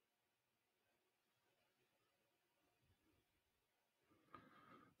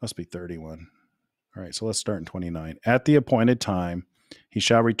 Must be 31. All right, so let's start in 29. At the appointed time, he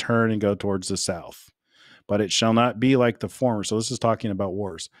shall return and go towards the south. But it shall not be like the former. So this is talking about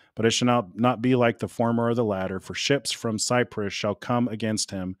wars. But it shall not be like the former or the latter, for ships from Cyprus shall come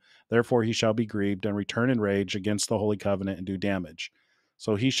against him. Therefore he shall be grieved and return in rage against the holy covenant and do damage.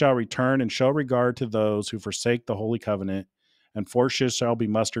 So he shall return and show regard to those who forsake the holy covenant, and forces shall be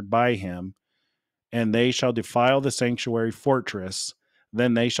mustered by him, and they shall defile the sanctuary fortress.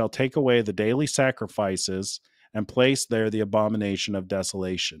 Then they shall take away the daily sacrifices and place there the abomination of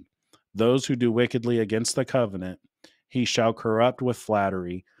desolation. Those who do wickedly against the covenant, he shall corrupt with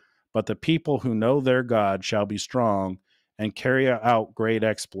flattery. But the people who know their God shall be strong and carry out great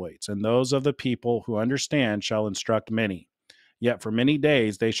exploits. And those of the people who understand shall instruct many. Yet for many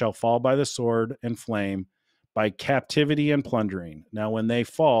days they shall fall by the sword and flame, by captivity and plundering. Now when they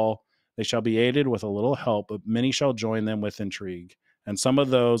fall, they shall be aided with a little help, but many shall join them with intrigue. And some of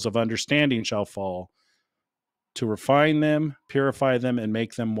those of understanding shall fall, to refine them, purify them, and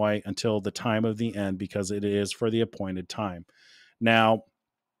make them white until the time of the end, because it is for the appointed time. Now,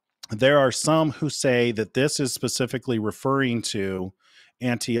 there are some who say that this is specifically referring to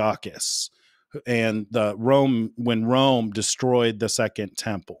Antiochus and when Rome destroyed the second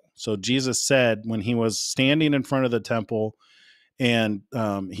temple. So Jesus said when he was standing in front of the temple, and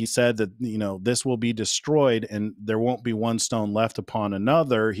he said that, this will be destroyed and there won't be one stone left upon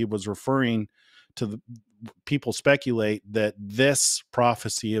another. He was referring to people speculate that this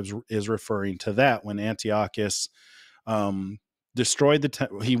prophecy is referring to that, when Antiochus destroyed the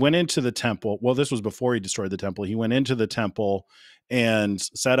temple. He went into the temple. Well, this was before he destroyed the temple. He went into the temple and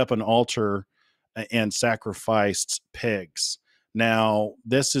set up an altar and sacrificed pigs. Now,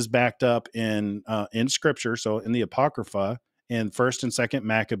 this is backed up in Scripture, so in the Apocrypha, in 1st and 2nd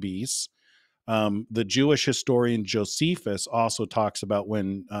Maccabees. The Jewish historian Josephus also talks about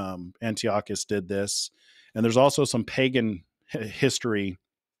when Antiochus did this. And there's also some pagan history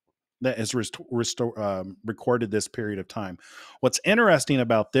that has recorded this period of time. What's interesting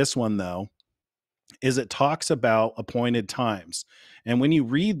about this one, though, is it talks about appointed times. And when you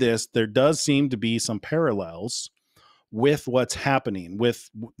read this, there does seem to be some parallels with what's happening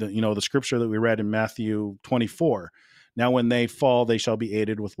with the scripture that we read in Matthew 24. Now, when they fall, they shall be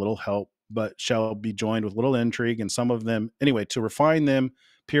aided with little help, but shall be joined with little intrigue, and some of them, anyway, to refine them,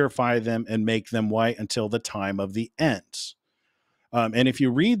 purify them, and make them white until the time of the end. And if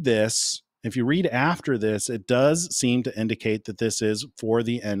you read after this, it does seem to indicate that this is for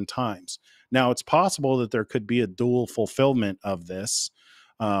the end times. Now, it's possible that there could be a dual fulfillment of this,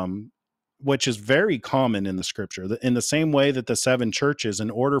 which is very common in the scripture. In the same way that the 7 churches,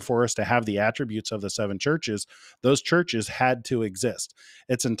 in order for us to have the attributes of the 7 churches, those churches had to exist.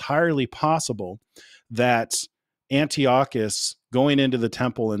 It's entirely possible that Antiochus going into the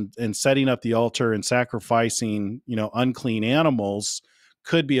temple and setting up the altar and sacrificing, unclean animals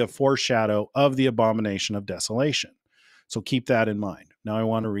could be a foreshadow of the abomination of desolation. So keep that in mind. Now I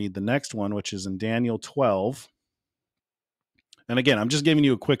want to read the next one, which is in Daniel 12. And again, I'm just giving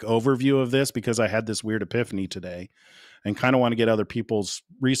you a quick overview of this because I had this weird epiphany today and kind of want to get other people's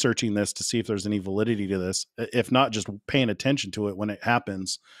researching this to see if there's any validity to this, if not just paying attention to it when it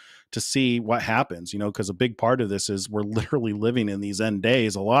happens, to see what happens, because a big part of this is we're literally living in these end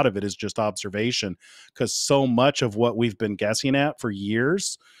days. A lot of it is just observation, because so much of what we've been guessing at for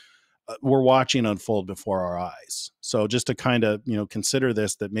years, we're watching unfold before our eyes. So just to kind of, consider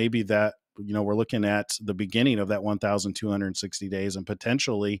this, that maybe that, we're looking at the beginning of that 1,260 days, and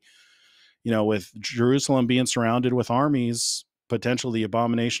potentially, with Jerusalem being surrounded with armies, potentially the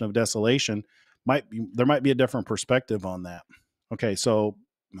abomination of desolation there might be a different perspective on that. Okay. So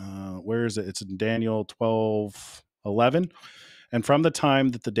where is it? It's in Daniel 12:11. And from the time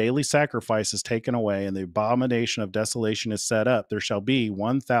that the daily sacrifice is taken away and the abomination of desolation is set up, there shall be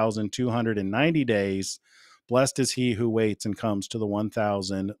 1,290 days. Blessed is he who waits and comes to the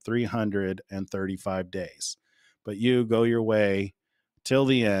 1,335 days. But you go your way till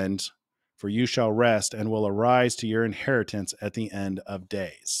the end, for you shall rest and will arise to your inheritance at the end of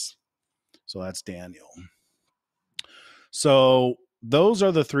days. So that's Daniel. So those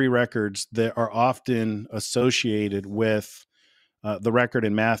are the 3 records that are often associated with the record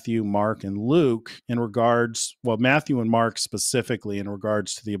in Matthew, Mark, and Luke in regards, well, Matthew and Mark specifically in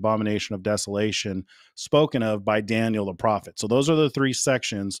regards to the abomination of desolation spoken of by Daniel the prophet. So those are the three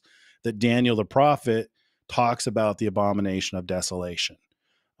sections that Daniel the prophet talks about the abomination of desolation.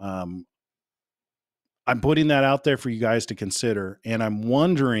 I'm putting that out there for you guys to consider, and I'm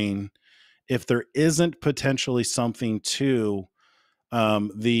wondering if there isn't potentially something to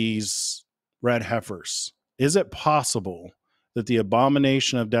these red heifers. Is it possible that the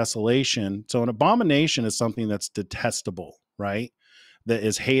abomination of desolation, so an abomination is something that's detestable, right? That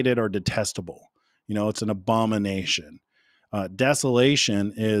is hated or detestable. You know, it's an abomination.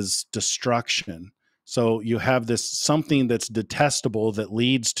 Desolation is destruction. So you have this something that's detestable that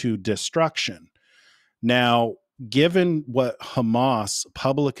leads to destruction. Now, given what Hamas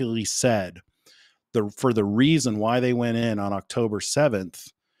publicly said, for the reason why they went in on October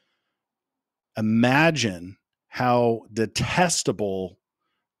 7th, imagine how detestable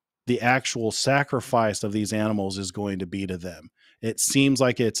the actual sacrifice of these animals is going to be to them. It seems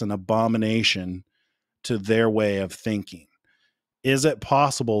like it's an abomination to their way of thinking. Is it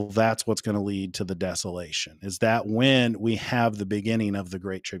possible that's what's going to lead to the desolation? Is that when we have the beginning of the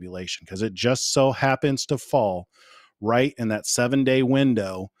Great Tribulation? Because it just so happens to fall right in that 7-day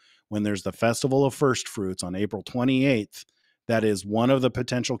window when there's the Festival of First Fruits on April 28th. That is one of the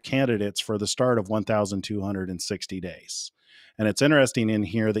potential candidates for the start of 1,260 days. And it's interesting in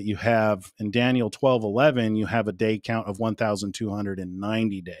here that you have in Daniel 12:11, you have a day count of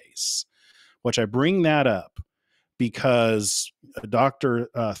 1,290 days, which I bring that up because Dr.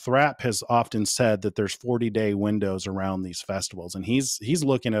 Thrapp has often said that there's 40-day windows around these festivals, and he's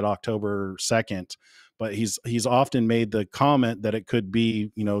looking at October 2nd, but he's often made the comment that it could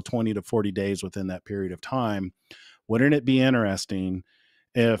be 20 to 40 days within that period of time. Wouldn't it be interesting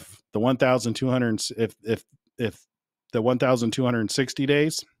if the 1,200 if the 1,260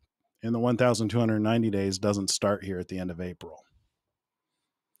 days and the 1,290 days doesn't start here at the end of April?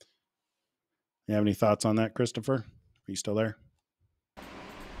 You have any thoughts on that, Christopher? Are you still there?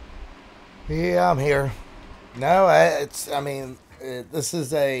 Yeah, I'm here. No, this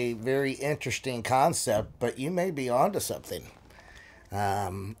is a very interesting concept, but you may be onto something.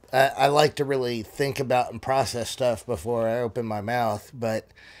 I like to really think about and process stuff before I open my mouth, but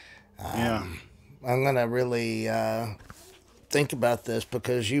I'm going to really think about this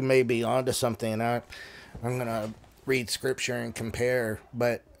because you may be onto something. I'm going to read scripture and compare,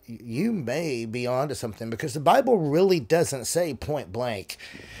 but you may be onto something because the Bible really doesn't say point blank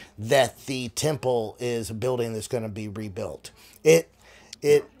that the temple is a building that's going to be rebuilt. It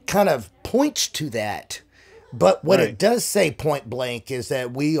kind of points to that, but what it does say point blank is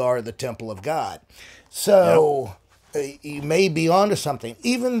that we are the temple of God. So you may be onto something,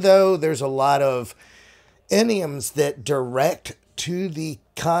 even though there's a lot of idioms that direct to the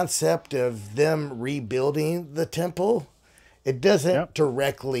concept of them rebuilding the temple. It doesn't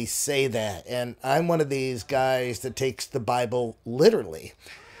directly say that. And I'm one of these guys that takes the Bible literally.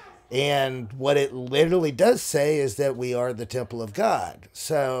 And what it literally does say is that we are the temple of God.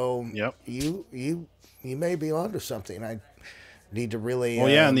 So you may be onto something. I need to really. Well,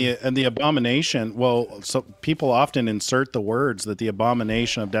 and the abomination. Well, so people often insert the words that the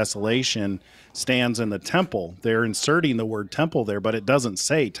abomination of desolation stands in the temple. They're inserting the word temple there, but it doesn't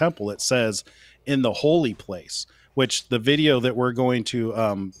say temple. It says in the holy place. Which the video that we're going to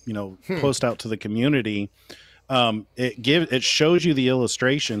post out to the community, it shows you the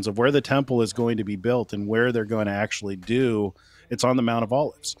illustrations of where the temple is going to be built and where they're going to actually do. It's on the Mount of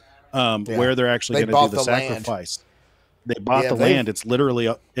Olives, where they're actually going to do the sacrifice. They bought the land. It's literally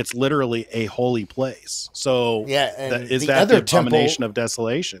a holy place. So is that the abomination of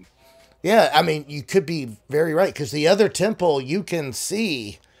desolation? Yeah, I mean, you could be very right because the other temple you can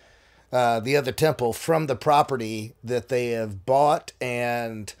see. The other temple from the property that they have bought,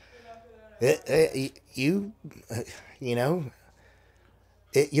 and you're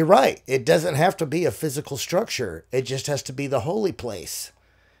right. It doesn't have to be a physical structure. It just has to be the holy place,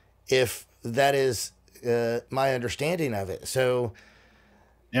 if that is my understanding of it. So,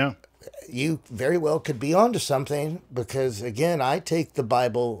 you very well could be onto something because, again, I take the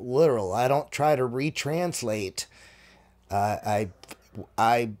Bible literal. I don't try to retranslate. I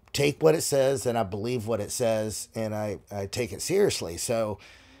take what it says and I believe what it says and I take it seriously. So,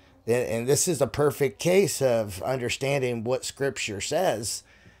 and this is a perfect case of understanding what scripture says.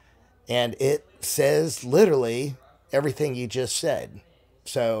 And it says literally everything you just said.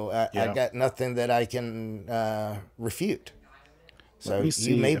 So I got nothing that I can refute. So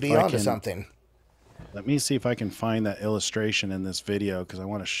you may be onto something. Let me see if I can find that illustration in this video because I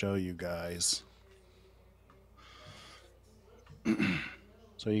want to show you guys.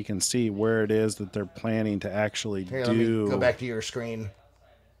 So you can see where it is that they're planning to actually Here, do. let me go back to your screen.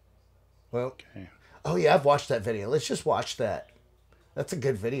 Well, Okay. oh yeah, I've watched that video. Let's just watch that. That's a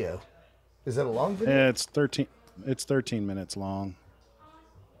good video. Is it a long video? It's 13. It's 13 minutes long.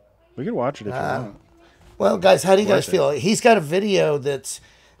 We could watch it if you want. Well, guys, how do you guys Worth it. feel? He's got a video that's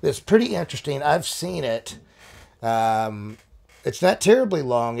pretty interesting. I've seen it. It's not terribly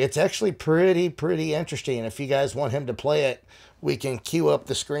long. It's actually pretty interesting. If you guys want him to play it, we can queue up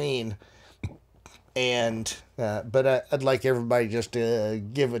the screen. And but I'd like everybody just to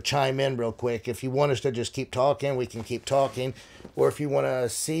give a chime in real quick. If you want us to just keep talking, we can keep talking. Or if you want to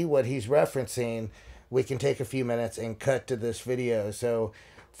see what he's referencing, we can take a few minutes and cut to this video. So,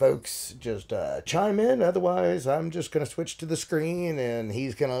 folks, just chime in. Otherwise, I'm just going to switch to the screen and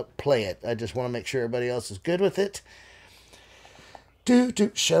he's going to play it. I just want to make sure everybody else is good with it.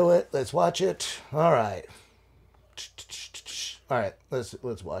 Show it. Let's watch it. All right. All right.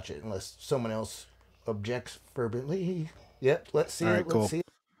 Let's watch it unless someone else objects fervently. Yep. Let's see All right, it. cool. Let's see it.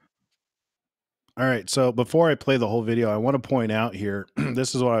 All right. So before I play the whole video, I want to point out here,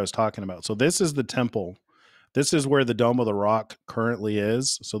 this is what I was talking about. So this is the temple. This is where the Dome of the Rock currently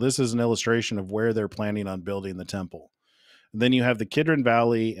is. So this is an illustration of where they're planning on building the temple. And then you have the Kidron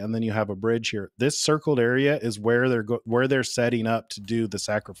Valley, and then you have a bridge here. This circled area is where they're setting up to do the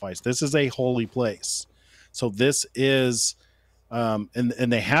sacrifice. This is a holy place. So this is,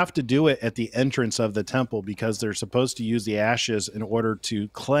 and they have to do it at the entrance of the temple because they're supposed to use the ashes in order to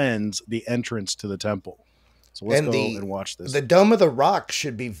cleanse the entrance to the temple. So let's go and watch this. The Dome of the Rock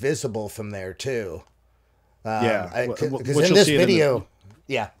should be visible from there too. Yeah, because in this video,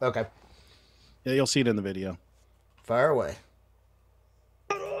 yeah, okay. Yeah, you'll see it in the video. Fire away.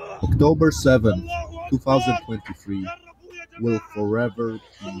 October 7, 2023 will forever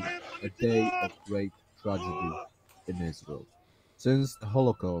be a day of great tragedy in Israel. Since the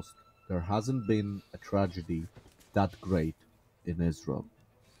Holocaust, there hasn't been a tragedy that great in Israel.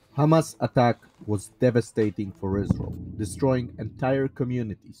 Hamas' attack was devastating for Israel, destroying entire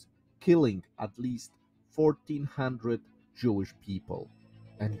communities, killing at least 1,400 Jewish people,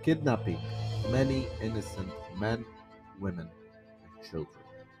 and kidnapping many innocent men, women, and children.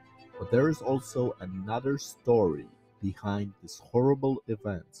 But there is also another story behind these horrible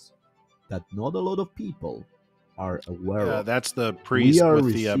events that not a lot of people are aware of. That's the priest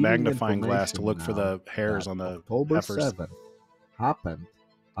with the magnifying glass to look for the hairs on the October heifers. 7th happened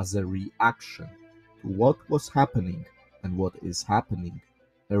as a reaction to what was happening and what is happening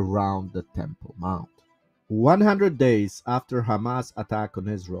around the Temple Mount. 100 days after Hamas' attack on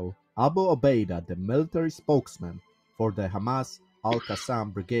Israel, Abu Ubaidah, the military spokesman for the Hamas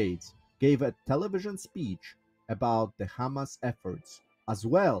Al-Qassam brigades, gave a television speech about the Hamas efforts, as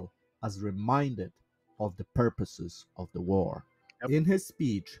well as reminded of the purposes of the war. Yep. In his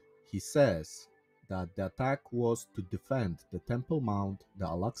speech, he says that the attack was to defend the Temple Mount, the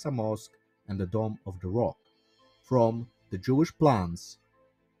Al-Aqsa Mosque, and the Dome of the Rock from the Jewish plans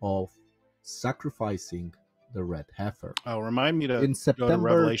of sacrificing the red heifer. Oh, remind me to In go to September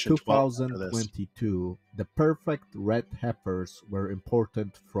Revelation 12 after this. 2022, the perfect red heifers were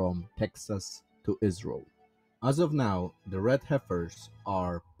imported from Texas to Israel. As of now, the red heifers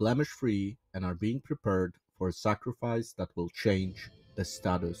are blemish-free and are being prepared for a sacrifice that will change the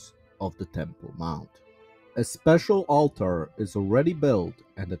status of the Temple Mount. A special altar is already built,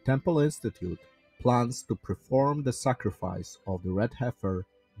 and the Temple Institute plans to perform the sacrifice of the red heifer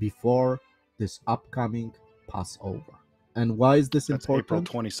before this upcoming Passover. And why is this That's important?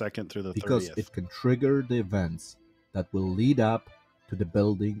 April 22nd through the Because 30th. it can trigger the events that will lead up to the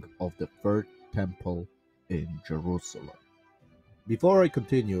building of the third temple in Jerusalem. Before I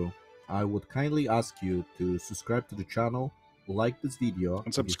continue, I would kindly ask you to subscribe to the channel, like this video, And if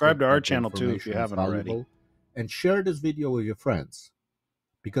you subscribe think to our that the channel too if you information is haven't already. valuable, and share this video with your friends,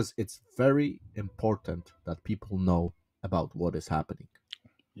 because it's very important that people know about what is happening.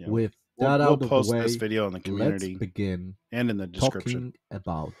 Yeah. With We'll that out of post the way, this video in the community let's begin and in the description. talking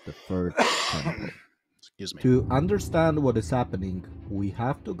about the third temple. Excuse me. To understand what is happening, we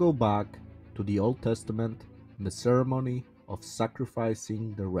have to go back to the Old Testament and the ceremony of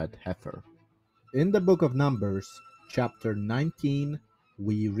sacrificing the red heifer. In the book of Numbers, chapter 19,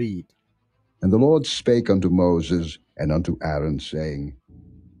 we read, And the Lord spake unto Moses and unto Aaron, saying,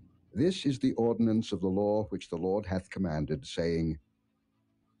 This is the ordinance of the law which the Lord hath commanded, saying,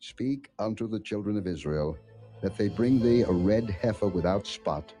 Speak unto the children of Israel, that they bring thee a red heifer without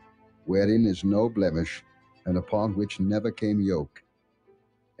spot, wherein is no blemish, and upon which never came yoke.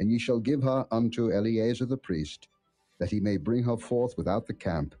 And ye shall give her unto Eleazar the priest, that he may bring her forth without the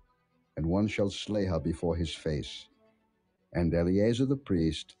camp, and one shall slay her before his face. And Eleazar the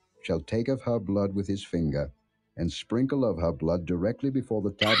priest shall take of her blood with his finger, and sprinkle of her blood directly before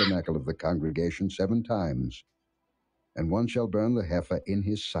the tabernacle of the congregation 7 times. And one shall burn the heifer in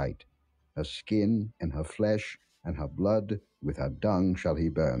his sight. Her skin and her flesh and her blood with her dung shall he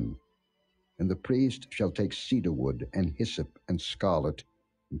burn. And the priest shall take cedar wood and hyssop and scarlet,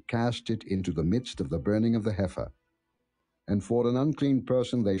 and cast it into the midst of the burning of the heifer. And for an unclean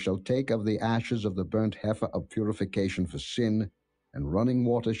person they shall take of the ashes of the burnt heifer of purification for sin, and running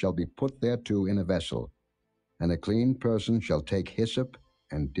water shall be put thereto in a vessel. And a clean person shall take hyssop,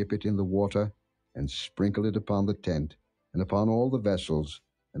 and dip it in the water, and sprinkle it upon the tent, and upon all the vessels,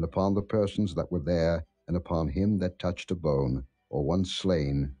 and upon the persons that were there, and upon him that touched a bone, or one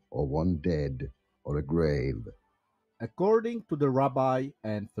slain, or one dead, or a grave. According to the rabbi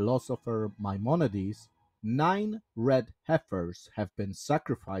and philosopher Maimonides, 9 red heifers have been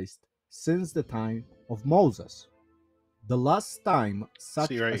sacrificed since the time of Moses. The last time such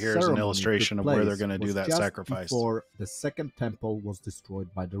See right a here is an ceremony illustration took of where place they're going to do was that just sacrifice. before the second temple was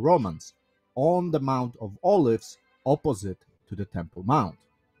destroyed by the Romans, on the Mount of Olives opposite to the Temple Mount.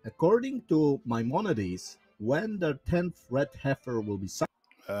 According to Maimonides, when the 10th red heifer will be sacrificed,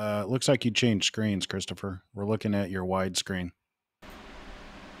 It looks like you changed screens, Christopher. We're looking at your widescreen.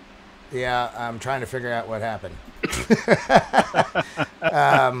 Yeah, I'm trying to figure out what happened.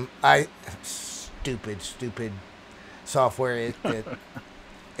 Stupid software.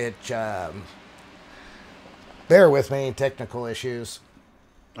 Bear with me, technical issues.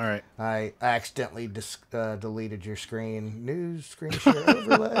 All right. I accidentally deleted your screen. New screen share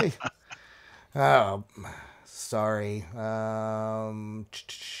overlay. Oh, sorry.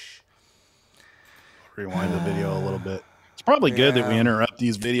 Rewind the video a little bit. It's probably good that we interrupt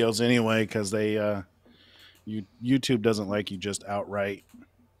these videos anyway, because YouTube doesn't like you just outright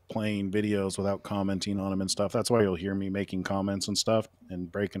playing videos without commenting on them and stuff. That's why you'll hear me making comments and stuff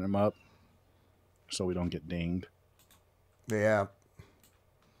and breaking them up so we don't get dinged. Yeah.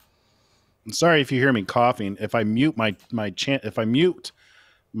 I'm sorry if you hear me coughing. If I mute if I mute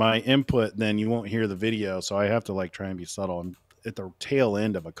my input, then you won't hear the video. So I have to try and be subtle. I'm at the tail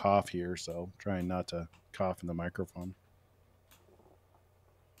end of a cough here, so trying not to cough in the microphone.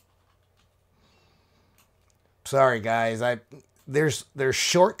 Sorry, guys. There's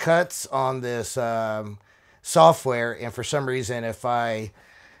shortcuts on this software, and for some reason, if I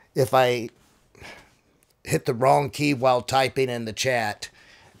hit the wrong key while typing in the chat,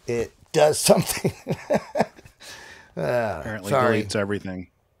 it does something. Apparently sorry. deletes everything.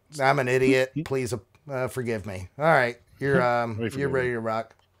 I'm an idiot. Please forgive me. All right, you're ready to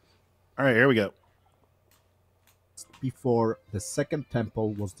rock. All right, here we go. before the second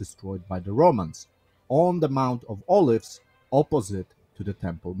temple was destroyed by the Romans, on the Mount of Olives opposite to the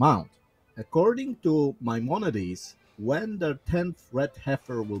Temple Mount. According to Maimonides, when the 10th red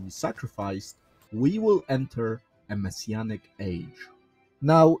heifer will be sacrificed, we will enter a messianic age.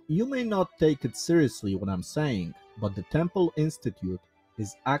 Now, you may not take it seriously what I'm saying, but the Temple Institute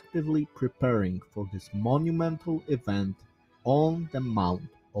is actively preparing for this monumental event on the Mount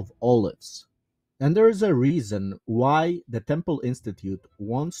of Olives. And there is a reason why the Temple Institute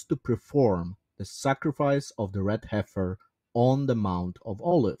wants to perform the sacrifice of the red heifer on the Mount of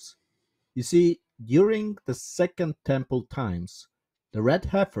Olives. You see, during the Second Temple times, the red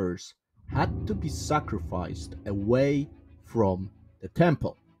heifers had to be sacrificed away from the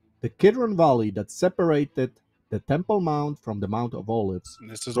temple. The Kidron Valley that separated the Temple Mount from the Mount of Olives.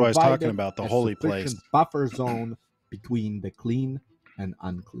 This is what I was talking about, the holy place. Buffer zone between the clean and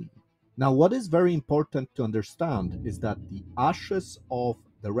unclean. Now, what is very important to understand is that the ashes of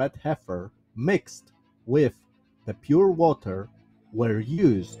the red heifer mixed with the pure water were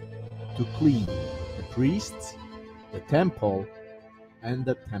used to clean the priests, the temple, and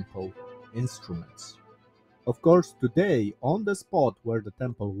the temple instruments. Of course, today, on the spot where the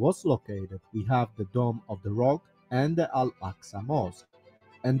temple was located, we have the Dome of the Rock and the Al-Aqsa Mosque.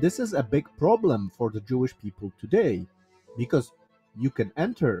 And this is a big problem for the Jewish people today, because you can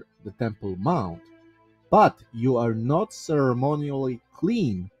enter the Temple Mount, but you are not ceremonially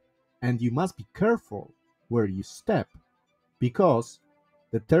clean, and you must be careful where you step, because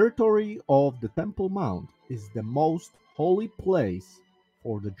the territory of the Temple Mount is the most holy place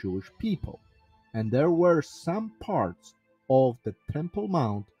for the Jewish people. And there were some parts of the Temple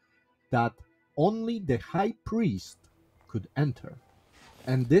Mount that only the high priest could enter.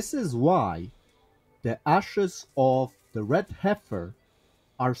 And this is why the ashes of the red heifer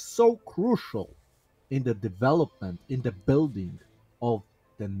are so crucial in the development, in the building of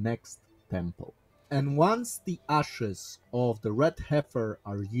the next temple. And once the ashes of the red heifer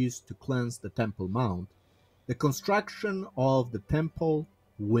are used to cleanse the Temple Mount, the construction of the temple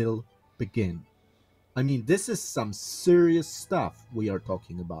will begin. I mean, this is some serious stuff we are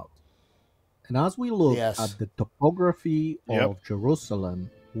talking about. And as we look Yes. at the topography Yep. of Jerusalem,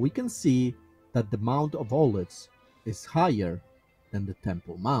 we can see that the Mount of Olives is higher than the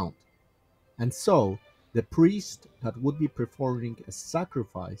Temple Mount. And so, the priest that would be performing a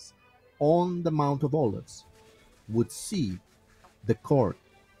sacrifice on the Mount of Olives would see the court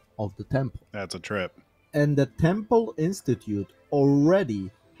of the temple. That's a trip. And the Temple Institute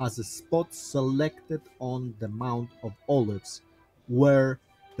already has a spot selected on the Mount of Olives where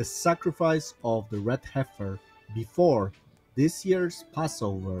the sacrifice of the red heifer before this year's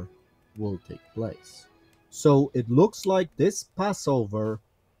Passover will take place. So it looks like this Passover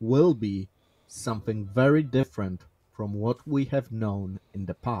will be something very different from what we have known in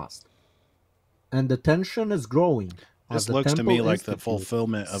the past. And the tension is growing. This looks to me like the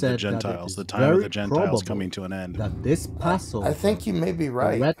fulfillment of the Gentiles, the time of the Gentiles coming to an end. That this Passover, I think you may be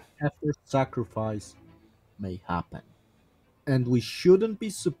right. the red heifer sacrifice may happen. And we shouldn't be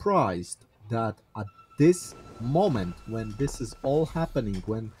surprised that at this moment, when this is all happening,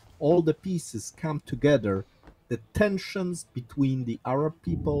 when all the pieces come together, the tensions between the Arab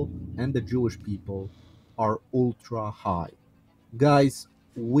people and the Jewish people are ultra high. Guys,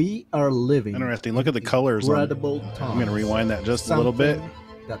 we are living Interesting. Look at the colors. incredible times. I'm going to rewind that just a little bit.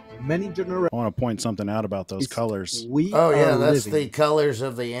 Something that many generations. I want to point something out about those colors. We Oh yeah, are that's living the colors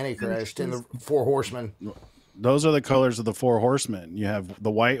of the Antichrist and the four horsemen. Those are the colors of the four horsemen. You have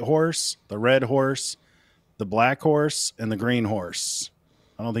the white horse, the red horse, the black horse, and the green horse.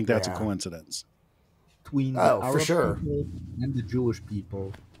 I don't think that's a Yeah. coincidence. between the Oh, for Arab sure. people and the Jewish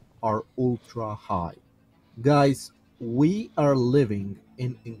people are ultra high. Guys, we are living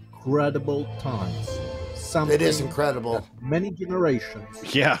in incredible times. Something It is incredible. that many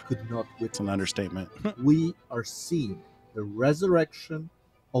generations Yeah, could not it's witness. an understatement. We are seeing the resurrection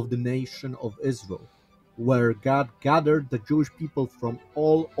of the nation of Israel, where God gathered the Jewish people from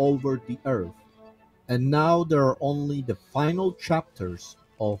all over the earth. And now there are only the final chapters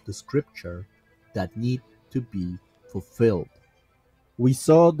of the scripture that need to be fulfilled. We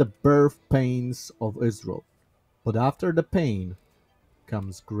saw the birth pains of Israel, but after the pain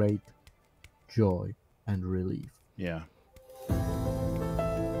comes great joy and relief. Yeah.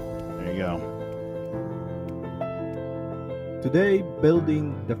 There you go. Today,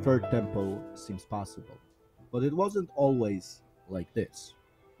 building the third temple seems possible, but it wasn't always like this.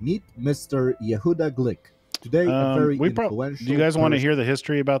 Meet Mr. Yehuda Glick. Today, a very influential. Do you guys want to person- hear the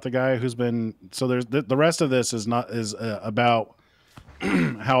history about the guy who's been? So there's the rest of this is not about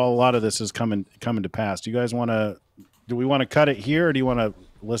how a lot of this is coming to pass. Do you guys want to? Do we want to cut it here, or do you want to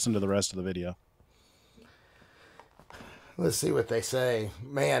listen to the rest of the video? Let's see what they say.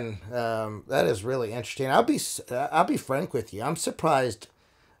 Man, that is really interesting. I'll be frank with you. I'm surprised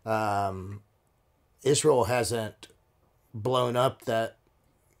Israel hasn't blown up that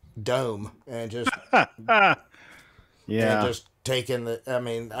dome and just Yeah. and just taken the. I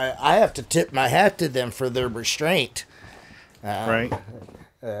mean, I have to tip my hat to them for their restraint. Right.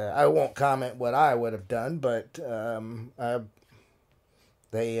 I won't comment what I would have done, but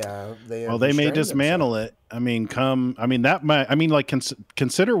they may dismantle it. I mean, consider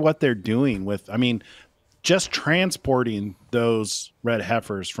what they're doing with. I mean, just transporting those red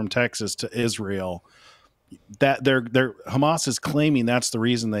heifers from Texas to Israel. That they're Hamas is claiming that's the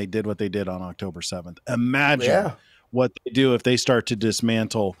reason they did what they did on October 7th. Imagine what they do if they start to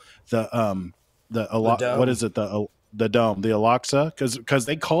dismantle the dome. What is it, the dome, the Al-Aqsa, because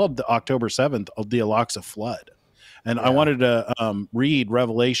they called the October 7th the Al-Aqsa flood. And I wanted to read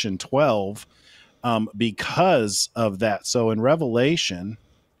Revelation 12 because of that. So in Revelation,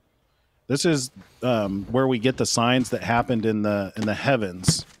 this is where we get the signs that happened in the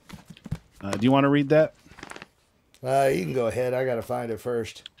heavens. Do you want to read that? You can go ahead. I got to find it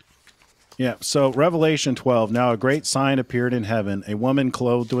first. Yeah. So Revelation 12. Now a great sign appeared in heaven: a woman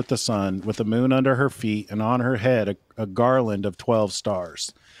clothed with the sun, with the moon under her feet, and on her head a garland of 12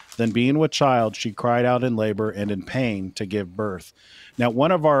 stars. Then, being with child, she cried out in labor and in pain to give birth. Now,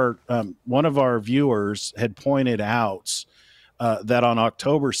 one of our viewers had pointed out that on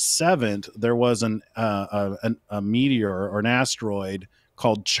October 7th there was a meteor or an asteroid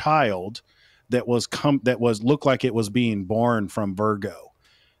called Child that looked like it was being born from Virgo.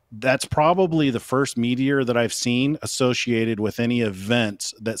 That's probably the first meteor that I've seen associated with any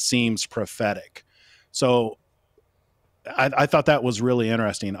event that seems prophetic. So I thought that was really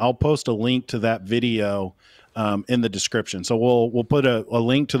interesting. I'll post a link to that video in the description. So we'll put a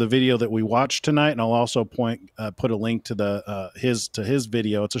link to the video that we watched tonight, and I'll also put a link to his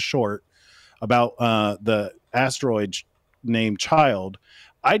video. It's a short about the asteroid named Child,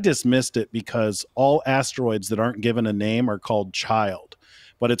 I dismissed it because all asteroids that aren't given a name are called Child.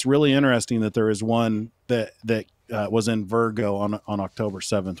 But it's really interesting that there is one that was in Virgo on October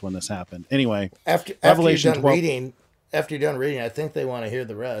 7th when this happened. Anyway, After Revelation you're done 12. reading, I think they want to hear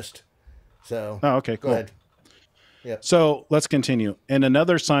the rest. So Oh, okay, go cool. ahead. Yep. So let's continue. And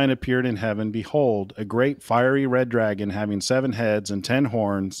another sign appeared in heaven. Behold, a great fiery red dragon having 7 heads and 10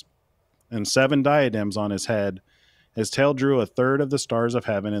 horns and 7 diadems on his head. His tail drew a third of the stars of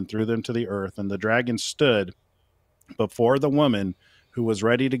heaven and threw them to the earth. And the dragon stood before the woman who was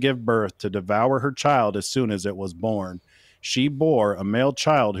ready to give birth to devour her child as soon as it was born. She bore a male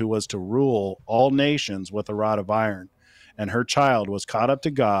child who was to rule all nations with a rod of iron. And her child was caught up to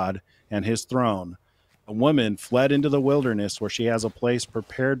God and his throne. The woman fled into the wilderness where she has a place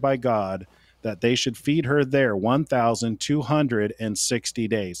prepared by God that they should feed her there 1,260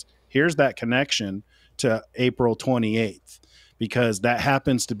 days. Here's that connection to April 28th, because that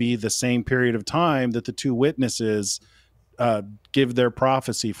happens to be the same period of time that the 2 witnesses give their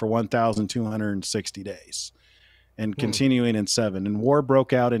prophecy for 1,260 days. And continuing in 7, and war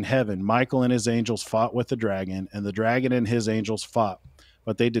broke out in heaven. Michael and his angels fought with the dragon, and the dragon and his angels fought.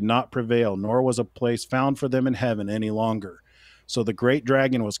 But they did not prevail, nor was a place found for them in heaven any longer. So the great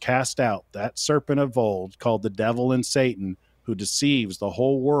dragon was cast out, that serpent of old, called the devil and Satan, who deceives the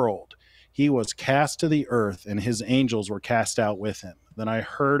whole world. He was cast to the earth, and his angels were cast out with him. Then I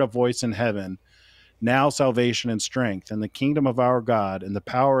heard a voice in heaven, now salvation and strength, and the kingdom of our God, and the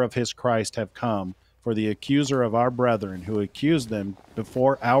power of his Christ have come. For the accuser of our brethren, who accused them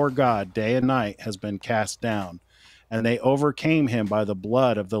before our God day and night, has been cast down. And they overcame him by the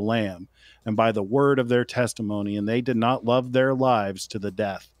blood of the Lamb and by the word of their testimony, and they did not love their lives to the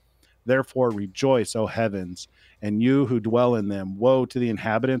death. Therefore rejoice, O heavens, and you who dwell in them. Woe to the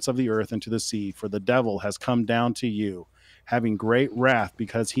inhabitants of the earth and to the sea, for the devil has come down to you, having great wrath,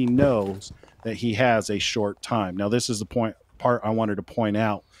 because he knows that he has a short time. Now, this is the part I wanted to point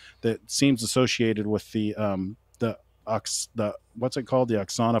out that seems associated with the what's it called? The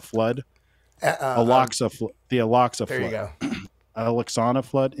Oksana flood. The Aloxa There you flood. go. Aloxana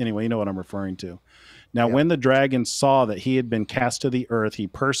flood. Anyway, you know what I'm referring to. Now, Yep. when the dragon saw that he had been cast to the earth, he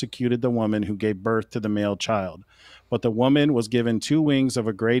persecuted the woman who gave birth to the male child. But the woman was given 2 wings of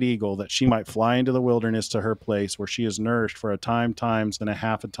a great eagle, that she might fly into the wilderness to her place, where she is nourished for a time, times, and a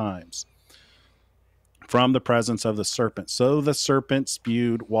half a times from the presence of the serpent. So the serpent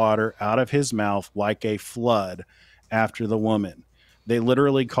spewed water out of his mouth like a flood after the woman. They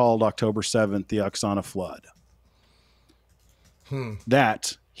literally called October 7th the Oksana flood.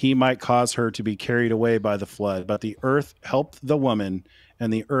 That he might cause her to be carried away by the flood. But the earth helped the woman,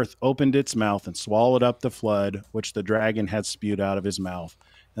 and the earth opened its mouth and swallowed up the flood, which the dragon had spewed out of his mouth.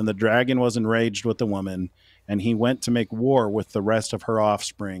 And the dragon was enraged with the woman, and he went to make war with the rest of her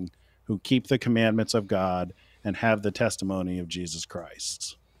offspring, who keep the commandments of God and have the testimony of Jesus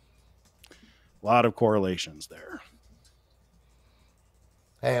Christ. A lot of correlations there.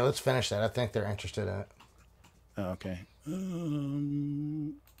 Hey, let's finish that. I think they're interested in it. Okay. There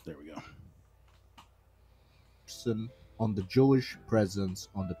we go. On the Jewish presence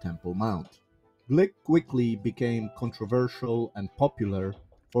on the Temple Mount. Glick quickly became controversial and popular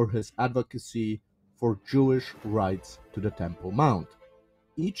for his advocacy for Jewish rights to the Temple Mount.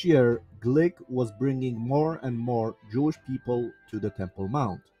 Each year, Glick was bringing more and more Jewish people to the Temple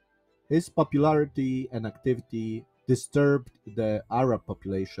Mount. His popularity and activity disturbed the Arab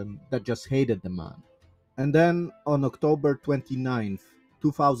population that just hated the man. And then on October 29th,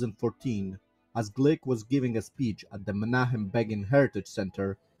 2014, as Glick was giving a speech at the Menahem Begin Heritage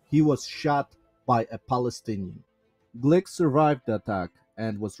Center, he was shot by a Palestinian. Glick survived the attack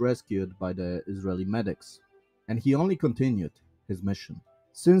and was rescued by the Israeli medics, and he only continued his mission.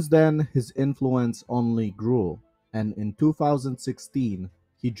 Since then, his influence only grew, and in 2016,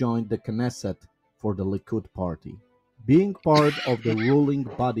 he joined the Knesset for the Likud party. Being part of the ruling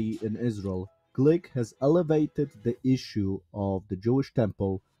body in Israel, Glick has elevated the issue of the Jewish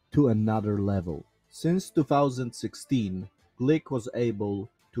temple to another level. Since 2016, Glick was able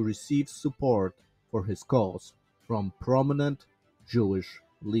to receive support for his cause from prominent Jewish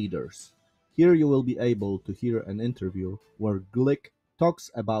leaders. Here you will be able to hear an interview where Glick talks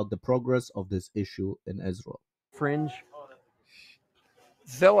about the progress of this issue in Israel. Fringe,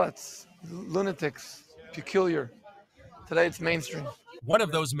 zealots, lunatics, peculiar. Today it's mainstream. One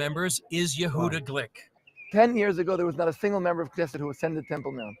of those members is Yehuda Glick. 10 years ago, there was not a single member of Knesset who ascended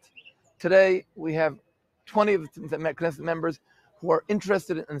Temple Mount. Today, we have 20 of the Knesset members who are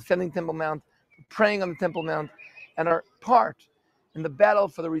interested in ascending Temple Mount, praying on the Temple Mount, and are part in the battle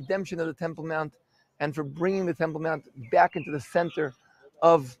for the redemption of the Temple Mount and for bringing the Temple Mount back into the center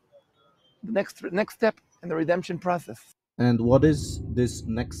of the next step in the redemption process. And what is this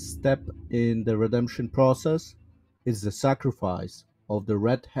next step in the redemption process? Is the sacrifice of the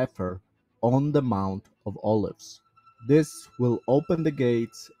red heifer on the Mount of Olives. This will open the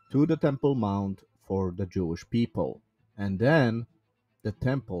gates to the Temple Mount for the Jewish people, and then the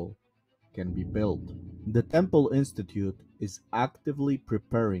temple can be built. The Temple Institute is actively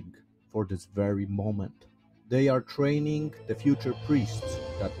preparing for this very moment. They are training the future priests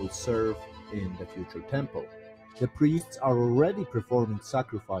that will serve in the future temple. The priests are already performing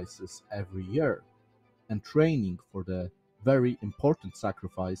sacrifices every year and training for the very important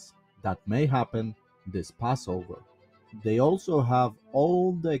sacrifice that may happen this Passover. They also have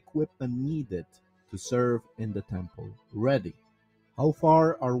all the equipment needed to serve in the temple ready. How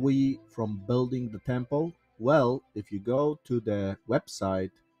far are we from building the temple? Well, if you go to the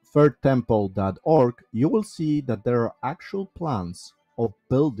website thirdtemple.org, you will see that there are actual plans of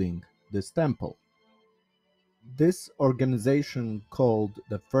building this temple. This organization called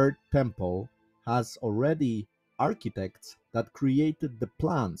the Third Temple has already architects that created the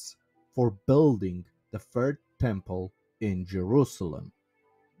plans for building the Third Temple in Jerusalem.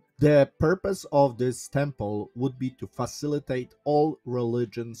 The purpose of this temple would be to facilitate all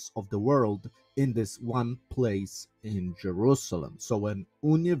religions of the world in this one place in Jerusalem. So an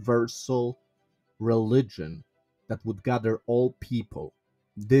universal religion that would gather all people.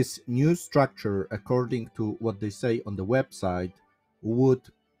 This new structure, according to what they say on the website, would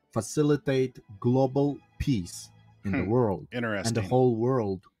facilitate global peace in the world. Interesting. And the whole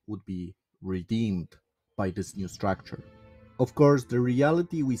world would be redeemed by this new structure. Of course, the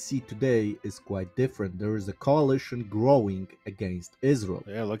reality we see today is quite different. There is a coalition growing against Israel.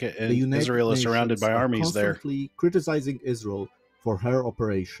 Yeah, look at The United Israel is surrounded Nations by are armies there. constantly criticizing Israel for her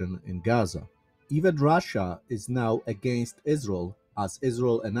operation in Gaza. Even Russia is now against Israel, as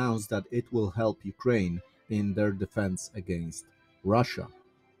Israel announced that it will help Ukraine in their defense against Russia.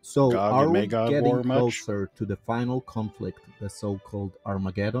 So Gog are and we Magog getting war much? closer to the final conflict, the so-called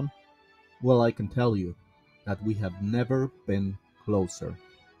Armageddon? Well, I can tell you that we have never been closer.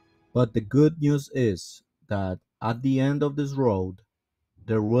 But the good news is that at the end of this road,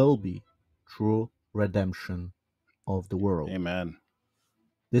 there will be true redemption of the world. Amen.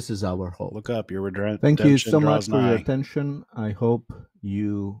 This is our hope. Look up, your redemption Thank you so much draws for your nigh. attention. I hope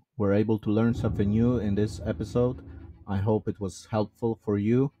you were able to learn something new in this episode. I hope it was helpful for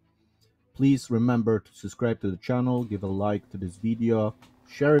you. Please remember to subscribe to the channel, give a like to this video,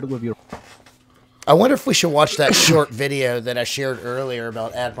 share it with your... I wonder if we should watch that short video that I shared earlier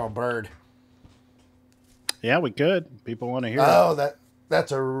about Admiral Byrd. Yeah, we could. People want to hear it. Oh,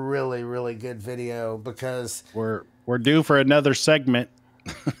 that's a really, really good video because We're due for another segment.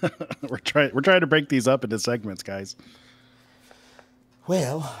 we're trying to break these up into segments, guys.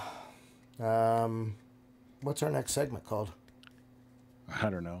 well, what's our next segment called? I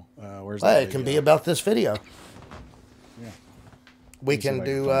don't know. Where's Well, that it can video? be about this video. Yeah. We Let me see can if I can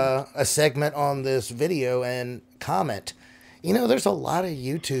do find a segment on this video and comment. You know, there's a lot of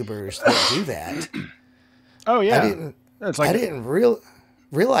YouTubers that do that. Oh yeah. I didn't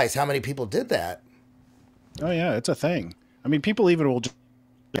realize how many people did that. Oh yeah, it's a thing. I mean, people even will just...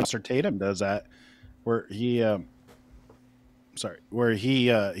 Mr. Tatum does that, where he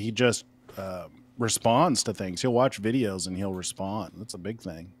just responds to things. He'll watch videos and he'll respond. That's a big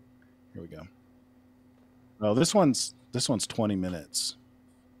thing. Here we go. Oh, this one's 20 minutes.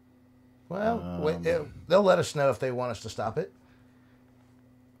 Well, they'll let us know if they want us to stop it.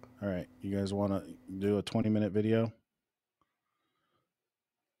 All right, you guys want to do a 20-minute video?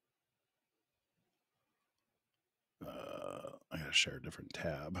 I gotta share a different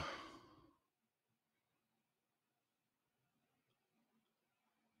tab.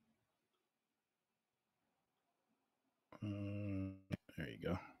 There you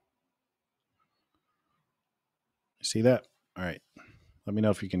go. See that? All right. Let me know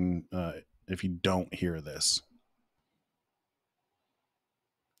if you can, if you don't hear this.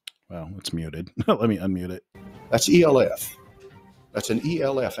 Well, it's muted. Let me unmute it. That's ELF. That's an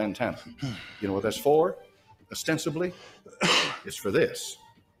ELF antenna. You know what that's for? Ostensibly, it's for this.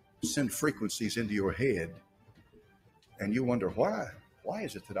 Send frequencies into your head, and you wonder why. Why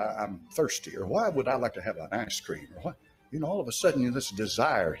is it that I'm thirsty, or why would I like to have an ice cream, or what? You know, all of a sudden this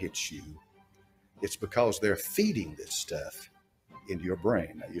desire hits you. It's because they're feeding this stuff into your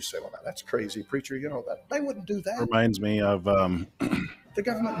brain. Now you say, "Well, that's crazy, preacher." You know that they wouldn't do that. Reminds me of The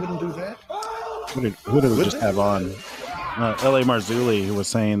government wouldn't do that. who did we just have on? L.A. Marzulli, who was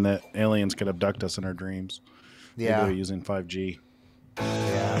saying that aliens could abduct us in our dreams. Maybe Yeah. they're using 5G.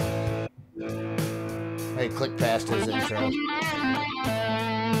 Yeah. Hey, click past his intro.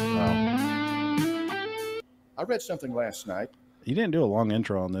 I read something last night. You didn't do a long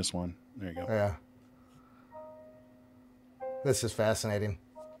intro on this one. There you go. Yeah. This is fascinating.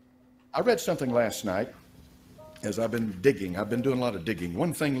 I read something last night as I've been digging. I've been doing a lot of digging.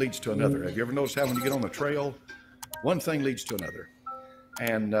 One thing leads to another. Have you ever noticed how when you get on the trail, one thing leads to another?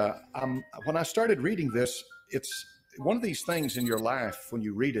 And when I started reading this, it's one of these things in your life. When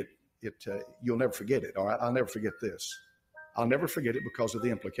you read it, you'll never forget it. All right, I'll never forget this. I'll never forget it because of the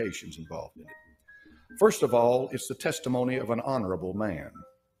implications involved in it. First of all, it's the testimony of an honorable man.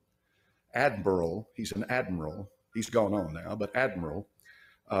 Admiral, he's an admiral. He's gone on now, but Admiral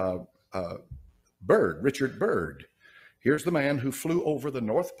Byrd, Richard Byrd. Here's the man who flew over the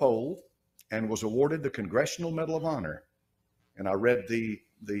North Pole and was awarded the Congressional Medal of Honor. And I read the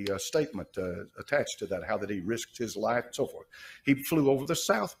statement attached to that, how that he risked his life and so forth. He flew over the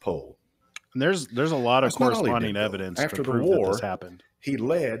South Pole. And there's a lot of That's not all he corresponding did, though. evidence After to the prove war, that this happened. He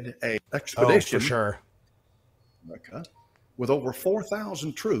led a expedition for sure. With over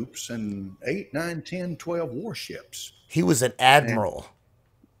 4,000 troops and 8, 9, 10, 12 warships. He was an admiral.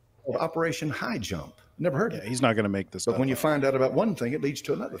 And Operation High Jump. Never heard of it. He's not going to make this But up. when you find out about one thing, it leads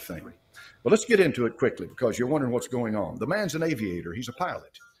to another thing. But let's get into it quickly because you're wondering what's going on. The man's an aviator. He's a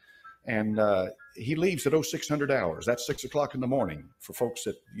pilot. And he leaves at 0600 hours. That's 6 o'clock in the morning for folks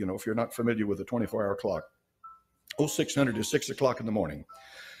that, if you're not familiar with the 24-hour clock. 0600 to 6 o'clock in the morning.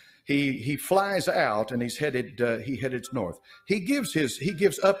 He flies out and he headed north. He gives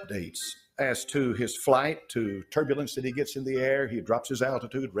updates as to his flight, to turbulence that he gets in the air. He drops his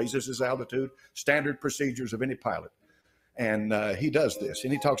altitude, raises his altitude, standard procedures of any pilot. And he does this,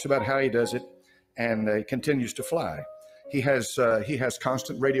 and he talks about how he does it, and continues to fly. He has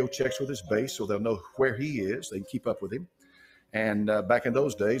constant radio checks with his base, so they'll know where he is. They can keep up with him. And back in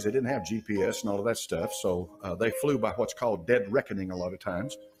those days, they didn't have GPS and all of that stuff, so they flew by what's called dead reckoning a lot of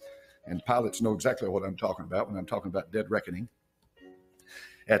times. And pilots know exactly what I'm talking about when I'm talking about dead reckoning.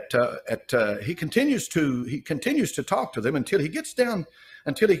 He continues to talk to them until he gets down,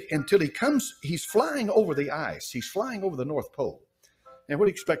 until he comes. He's flying over the ice. He's flying over the North Pole. And what do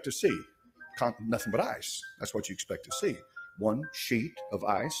you expect to see? Nothing but ice. That's what you expect to see. One sheet of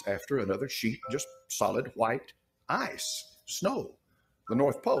ice after another sheet, just solid white ice, snow, the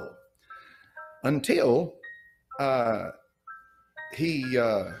North Pole. Until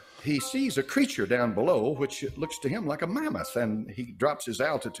he sees a creature down below, which looks to him like a mammoth, and he drops his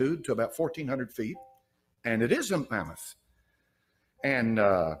altitude to about 1,400 feet, and it is a mammoth. And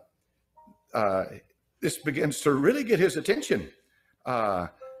this begins to really get his attention.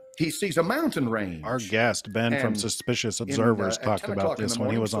 He sees a mountain range. Our guest, Ben from Suspicious Observers, talked about this when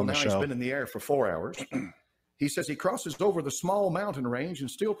he was on the show. He's been in the air for 4 hours. He says he crosses over the small mountain range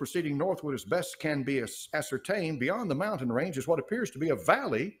and still proceeding northward as best can be ascertained. Beyond the mountain range is what appears to be a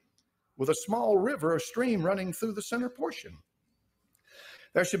valley with a small river or stream running through the center portion.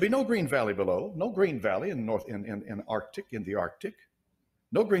 There should be no green valley below, no green valley in the Arctic,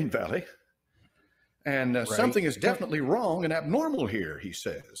 no green valley. And right. Something is definitely wrong and abnormal here, he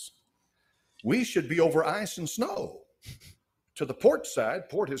says. We should be over ice and snow. To the port side,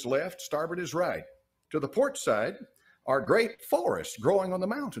 port is left, starboard is right. To the port side are great forests growing on the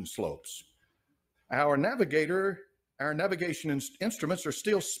mountain slopes. Our navigation instruments are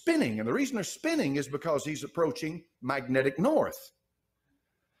still spinning, and the reason they're spinning is because he's approaching magnetic north.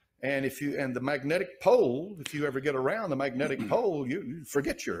 And the magnetic pole, if you ever get around the magnetic pole, you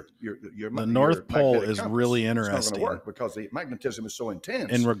forget the North Pole is compass. really It's interesting. not going to work because the magnetism is so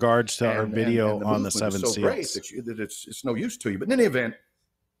intense. In regards to our video the on the movement Seven is so great Seals, that it's no use to you. But in any event,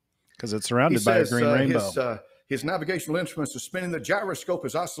 because it's surrounded by a green rainbow. His navigational instruments are spinning. The gyroscope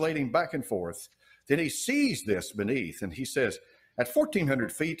is oscillating back and forth. Then he sees this beneath, and he says, at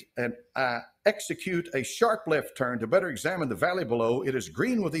 1,400 feet, and I execute a sharp left turn to better examine the valley below. It is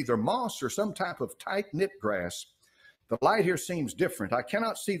green with either moss or some type of tight-knit grass. The light here seems different. I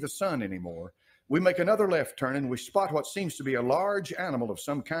cannot see the sun anymore. We make another left turn, and we spot what seems to be a large animal of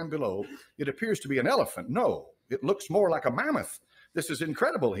some kind below. It appears to be an elephant. No, it looks more like a mammoth. This is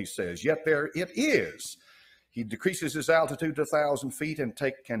incredible, he says, yet there it is. He decreases his altitude to 1,000 feet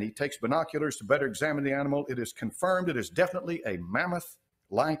and he takes binoculars to better examine the animal. It is confirmed it is definitely a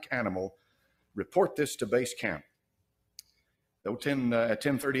mammoth-like animal. Report this to base camp. Though at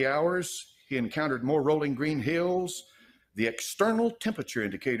 10:30 hours, he encountered more rolling green hills. The external temperature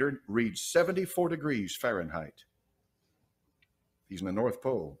indicator reads 74 degrees Fahrenheit. He's in the North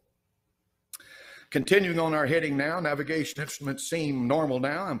Pole. Continuing on our heading now, navigation instruments seem normal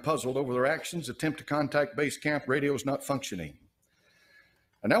now. I'm puzzled over their actions. Attempt to contact base camp, radio is not functioning.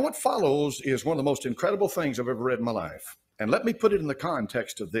 And now what follows is one of the most incredible things I've ever read in my life. And let me put it in the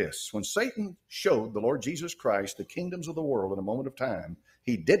context of this. When Satan showed the Lord Jesus Christ the kingdoms of the world in a moment of time,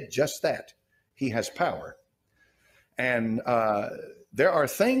 he did just that. He has power. And there are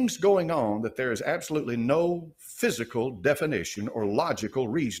things going on that there is absolutely no physical definition or logical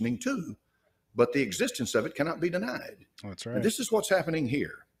reasoning to, but the existence of it cannot be denied. That's right. And this is what's happening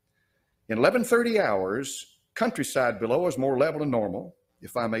here. In 11:30 hours, countryside below is more level and normal.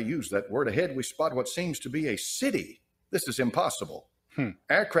 If I may use that word, ahead we spot what seems to be a city. This is impossible.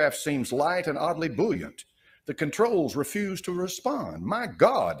 Aircraft seems light and oddly buoyant. The controls refuse to respond. My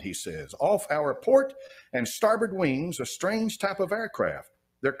God, he says, off our port and starboard wings, a strange type of aircraft.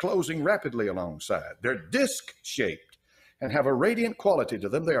 They're closing rapidly alongside. They're disc-shaped and have a radiant quality to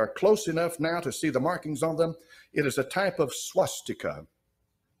them. They are close enough now to see the markings on them. It is a type of swastika.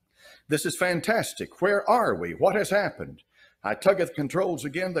 This is fantastic. Where are we? What has happened? I tug at the controls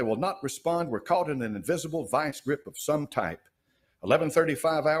again. They will not respond. We're caught in an invisible vice grip of some type.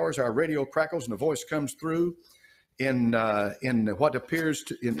 11:35 hours, our radio crackles and a voice comes through in what appears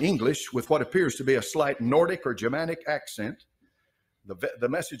to, in English, with what appears to be a slight Nordic or Germanic accent. The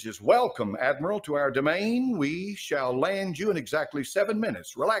message is, welcome, Admiral, to our domain. We shall land you in exactly 7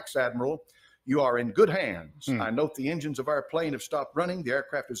 minutes. Relax, Admiral. You are in good hands. I note the engines of our plane have stopped running. The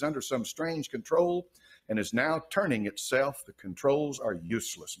aircraft is under some strange control and is now turning itself. The controls are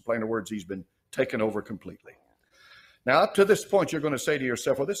useless. In plainer words, he's been taken over completely. Now, up to this point, you're going to say to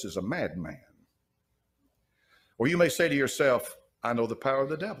yourself, well, this is a madman. Or you may say to yourself, I know the power of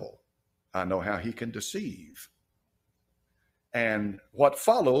the devil. I know how he can deceive. And what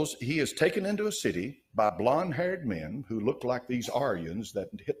follows, he is taken into a city by blonde-haired men who look like these Aryans that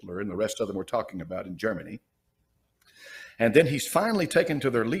Hitler and the rest of them were talking about in Germany. And then he's finally taken to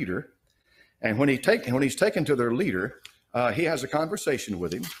their leader. And when he's taken to their leader, he has a conversation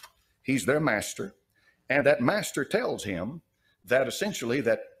with him. He's their master. And that master tells him that essentially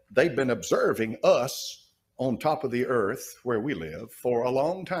that they've been observing us on top of the earth where we live for a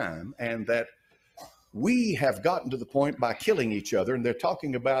long time, and that we have gotten to the point by killing each other. And they're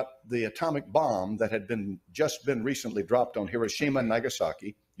talking about the atomic bomb that had just been recently dropped on Hiroshima and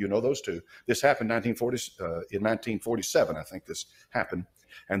Nagasaki. You know those two. This happened in 1947, I think this happened.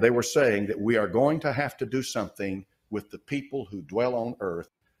 And they were saying that we are going to have to do something with the people who dwell on earth.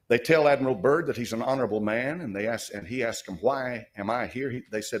 They tell Admiral Byrd that he's an honorable man, and he asks him, why am I here?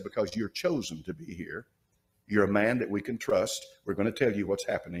 They said, because you're chosen to be here. You're a man that we can trust. We're going to tell you what's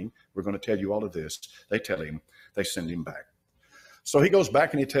happening. We're going to tell you all of this. They tell him, they send him back. So he goes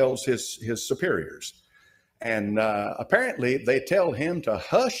back and he tells his superiors. And apparently they tell him to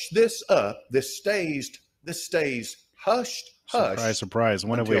hush this up. This stays hushed, Surprise, surprise.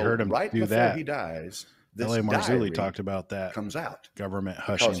 When have we heard him do that? He dies. L.A. Marzulli talked about that. Comes out. Government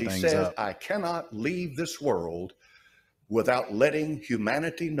hushing things up. Because he says, I cannot leave this world without letting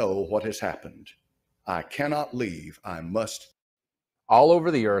humanity know what has happened. I cannot leave. I must. All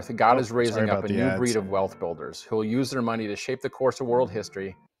over the earth, God is raising up a new breed of wealth builders who will use their money to shape the course of world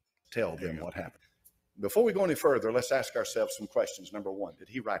history. Tell them what happened. Before we go any further, let's ask ourselves some questions. Number one, did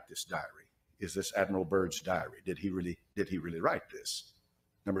he write this diary? Is this Admiral Byrd's diary? Did he really write this?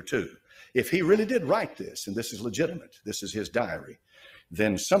 Number two, if he really did write this, and this is legitimate, this is his diary,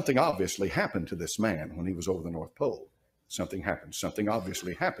 then something obviously happened to this man when he was over the North Pole. Something happened. Something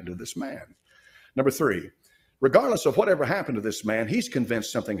obviously happened to this man. Number three, regardless of whatever happened to this man, he's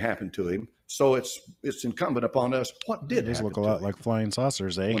convinced something happened to him. So it's incumbent upon us. What did happen look a lot like flying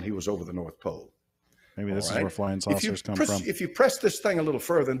saucers, eh? When he was over the North Pole. Maybe this is where flying saucers come from. If you press this thing a little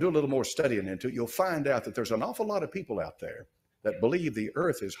further and do a little more studying into it, you'll find out that there's an awful lot of people out there that believe the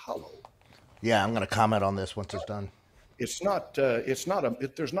earth is hollow. Yeah, I'm going to comment on this once it's done. There's not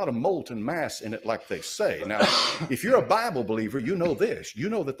a molten mass in it like they say. Now, if you're a Bible believer, you know this. You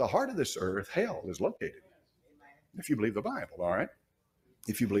know that the heart of this earth, hell, is located. If you believe the Bible, all right?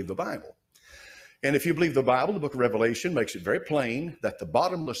 If you believe the Bible. And if you believe the Bible, the book of Revelation makes it very plain that the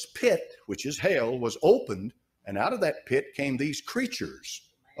bottomless pit, which is hell, was opened, and out of that pit came these creatures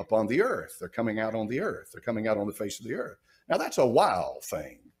upon the earth. They're coming out on the earth. They're coming out on the face of the earth. Now, that's a wild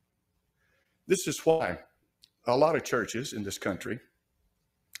thing. This is why a lot of churches in this country,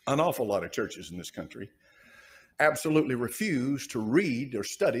 an awful lot of churches in this country, absolutely refuse to read or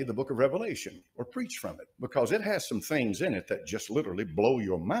study the book of Revelation or preach from it, because it has some things in it that just literally blow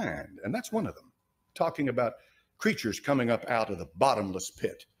your mind. And that's one of them, talking about creatures coming up out of the bottomless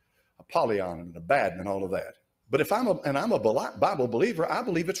pit, Apollyon and Abaddon and all of that. But if I'm a Bible believer, I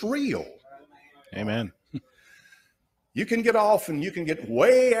believe it's real. Amen. You can get off and you can get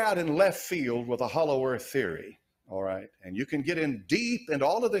way out in left field with a hollow earth theory, All right. And you can get in deep into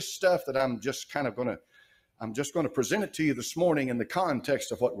all of this stuff that I'm just going to present it to you this morning in the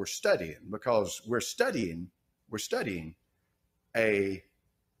context of what we're studying, because we're studying a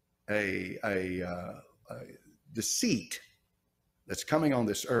deceit that's coming on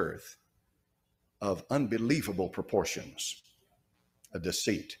this earth of unbelievable proportions. A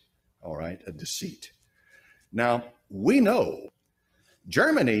deceit. All right. A deceit. Now, we know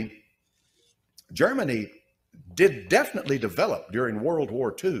Germany did definitely develop during World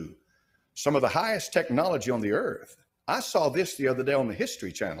War II some of the highest technology on the earth. I saw this the other day on the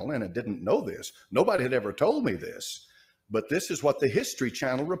History Channel, and I didn't know this. Nobody had ever told me this, but this is what the History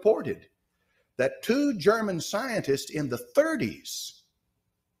Channel reported, that two German scientists in the 30s,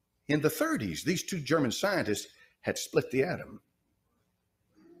 these two German scientists had split the atom.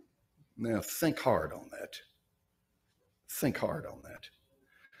 Now, think hard on that. Think hard on that.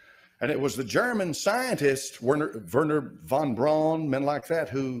 And it was the German scientists, Werner von Braun, men like that,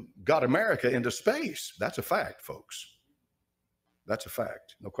 who got America into space. That's a fact, folks. That's a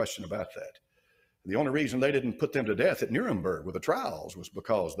fact. No question about that. The only reason they didn't put them to death at Nuremberg with the trials was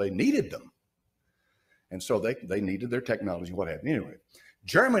because they needed them. And so they needed their technology, what have you. Anyway,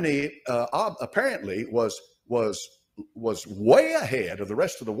 Germany apparently was way ahead of the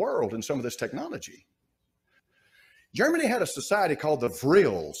rest of the world in some of this technology. Germany had a society called the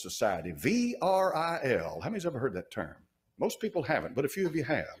Vril Society, V-R-I-L. How many's ever heard that term? Most people haven't, but a few of you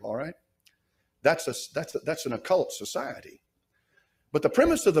have, all right? That's an occult society. But the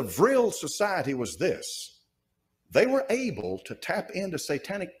premise of the Vril Society was this. They were able to tap into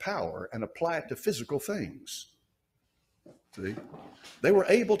satanic power and apply it to physical things. See? They were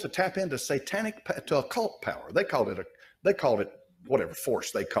able to tap into to occult power. They called it whatever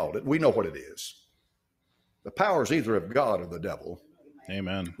force they called it. We know what it is. The power is either of God or the devil.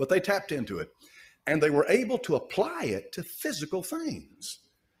 Amen. But they tapped into it, and they were able to apply it to physical things.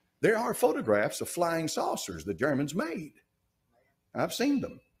 There are photographs of flying saucers the Germans made. I've seen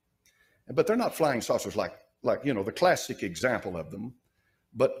them. But they're not flying saucers like the classic example of them,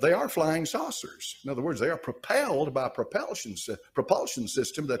 but they are flying saucers. In other words, they are propelled by a propulsion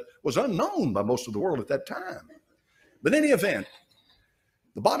system that was unknown by most of the world at that time. But in any event,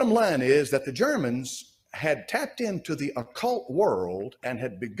 the bottom line is that the Germans had tapped into the occult world and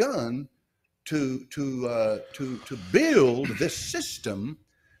had begun to build this system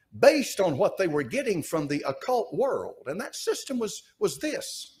based on what they were getting from the occult world. And that system was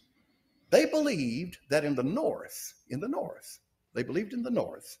this. They believed that in the north,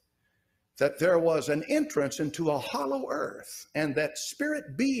 that there was an entrance into a hollow earth, and that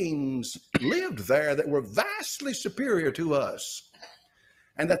spirit beings lived there that were vastly superior to us.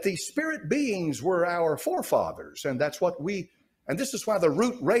 And that these spirit beings were our forefathers. And that's what and this is why the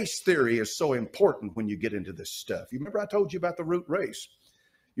root race theory is so important when you get into this stuff. You remember I told you about the root race?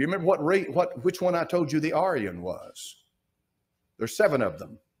 You remember which one I told you the Aryan was? There's 7 of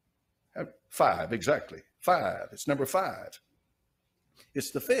them. 5, exactly. 5. It's number 5.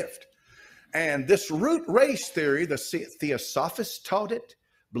 It's the 5th. And this root race theory, the Theosophists taught it.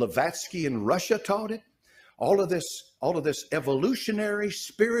 Blavatsky in Russia taught it. All of this evolutionary,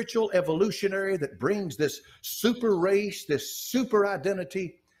 spiritual evolutionary that brings this super race, this super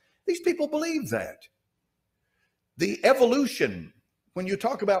identity. These people believe that. The evolution, when you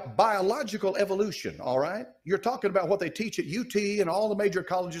talk about biological evolution, all right, you're talking about what they teach at UT and all the major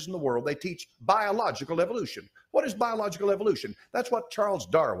colleges in the world. They teach biological evolution. What is biological evolution? That's what Charles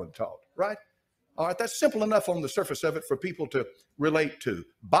Darwin taught, right? All right, that's simple enough on the surface of it for people to relate to.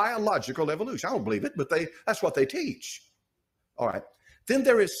 Biological evolution. I don't believe it, but that's what they teach. All right. Then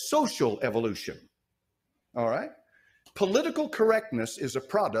there is social evolution. All right. Political correctness is a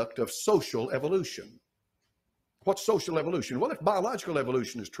product of social evolution. What's social evolution? Well, if biological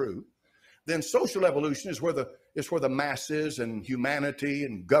evolution is true, then social evolution is where the masses and humanity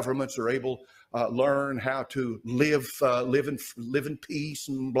and governments are able learn how to live in peace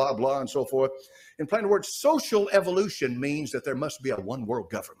and blah blah and so forth. In plain words, social evolution means that there must be a one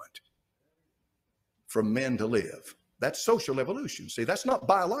world government for men to live. That's social evolution. See, that's not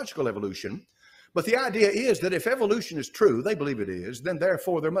biological evolution. But the idea is that if evolution is true, they believe it is, then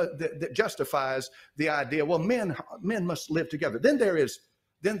therefore that justifies the idea, well, men must live together. Then there is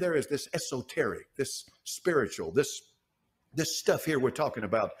this esoteric, this spiritual, this stuff here we're talking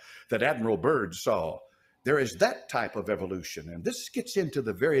about that Admiral Byrd saw. There is that type of evolution. And this gets into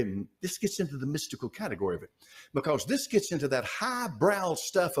the mystical category of it, because this gets into that highbrow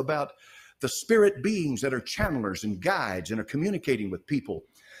stuff about the spirit beings that are channelers and guides and are communicating with people.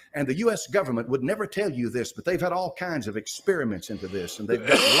 And the U.S. government would never tell you this, but they've had all kinds of experiments into this, and they've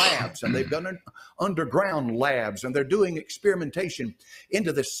got labs, and they've done underground labs, and they're doing experimentation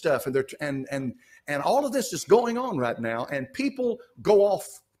into this stuff, and and all of this is going on right now, and people go off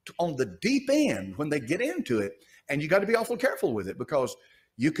on the deep end when they get into it, and you got to be awful careful with it, because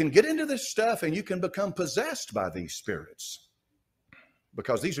you can get into this stuff and you can become possessed by these spirits,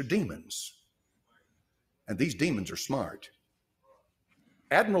 because these are demons, and these demons are smart.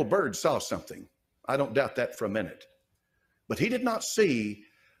 Admiral Byrd saw something. I don't doubt that for a minute. But he did not see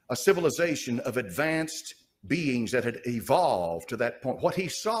a civilization of advanced beings that had evolved to that point. What he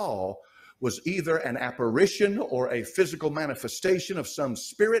saw was either an apparition or a physical manifestation of some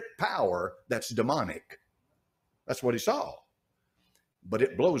spirit power that's demonic. That's what he saw. But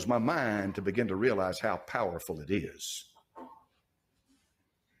it blows my mind to begin to realize how powerful it is.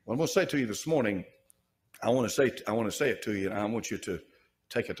 What I'm going to say to you this morning, I want to say it to you, and I want you to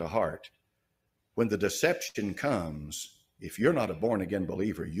take it to heart. When the deception comes, if you're not a born-again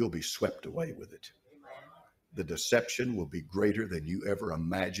believer, you'll be swept away with it. The deception will be greater than you ever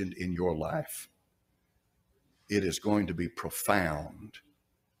imagined in your life. It is going to be profound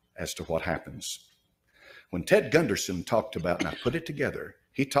as to what happens. When Ted Gunderson talked about, and I put it together,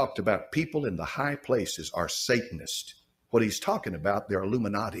 he talked about people in the high places are Satanists. What he's talking about, they're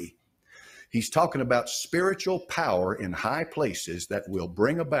Illuminati. He's talking about spiritual power in high places that will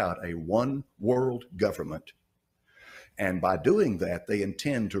bring about a one world government. And by doing that, they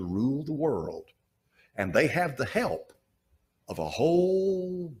intend to rule the world. And they have the help of a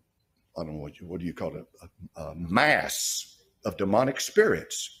whole, I don't know, what do you call it, a mass of demonic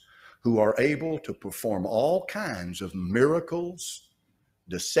spirits who are able to perform all kinds of miracles,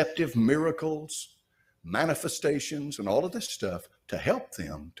 deceptive miracles, manifestations, and all of this stuff to help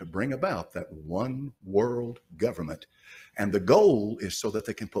them to bring about that one world government. And the goal is so that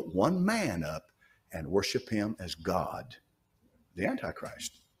they can put one man up and worship him as God, the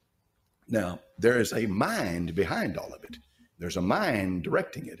Antichrist. Now, there is a mind behind all of it. There's a mind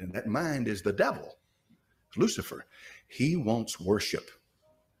directing it, and that mind is the devil, Lucifer. He wants worship.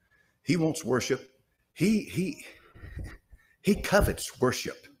 He wants worship. He covets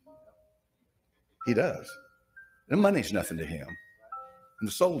worship. He does. And money's nothing to him. And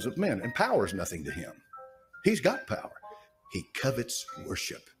the souls of men, and power's nothing to him. He's got power. He covets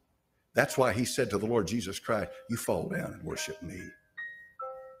worship. That's why he said to the Lord Jesus Christ, you fall down and worship me,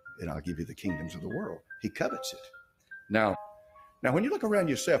 and I'll give you the kingdoms of the world. He covets it. Now when you look around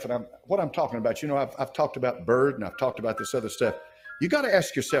yourself, and what I'm talking about, you know, I've talked about Byrd, and I've talked about this other stuff. You got to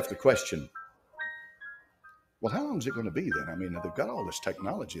ask yourself the question, well, how long is it going to be then? I mean, they've got all this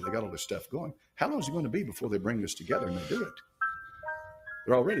technology. They got all this stuff going. How long is it going to be before they bring this together and they do it?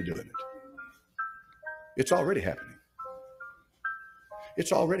 They're already doing it. It's already happening.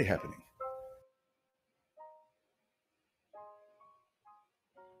 It's already happening.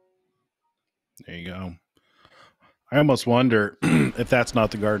 There you go. I almost wonder if that's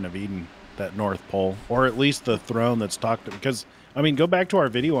not the Garden of Eden, that North Pole, or at least the throne that's talked to, because I mean, go back to our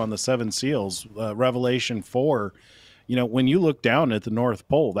video on the 7 seals, Revelation 4. You know, when you look down at the North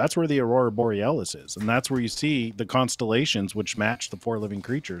Pole, that's where the Aurora Borealis is. And that's where you see the constellations, which match the 4 living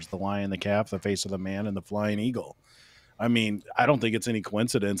creatures, the lion, the calf, the face of the man, and the flying eagle. I mean, I don't think it's any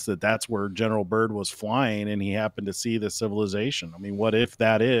coincidence that that's where General Byrd was flying and he happened to see the civilization. I mean, what if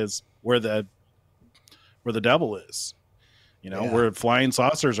that is where the devil is? You know, where flying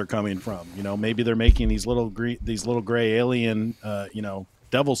saucers are coming from. You know, maybe they're making these little gray alien, you know,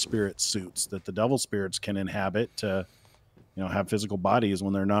 devil spirit suits that the devil spirits can inhabit to, you know, have physical bodies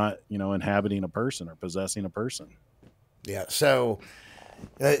when they're not, you know, inhabiting a person or possessing a person. Yeah. So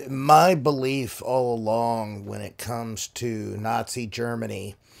my belief all along when it comes to Nazi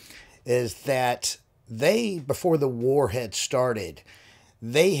Germany is that they, before the war had started,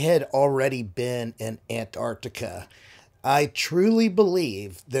 they had already been in Antarctica. I truly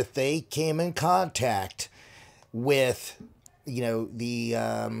believe that they came in contact with, you know, the,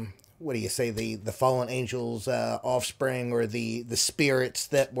 what do you say, the fallen angels' offspring, or the spirits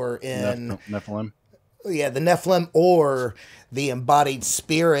that were in... Nephilim. Yeah, the Nephilim, or the embodied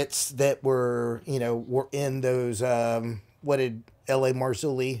spirits that were, you know, were in those, what did L.A.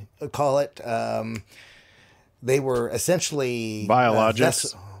 Marzulli call it? They were essentially...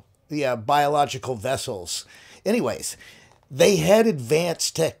 biologics. Biological vessels. Anyways, they had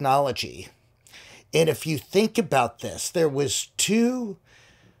advanced technology. And if you think about this, there was 2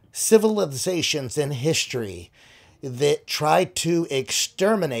 civilizations in history that tried to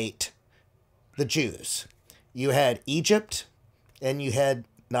exterminate the Jews. You had Egypt and you had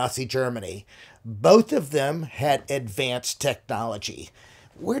Nazi Germany. Both of them had advanced technology.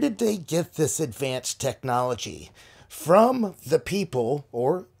 Where did they get this advanced technology? From the people,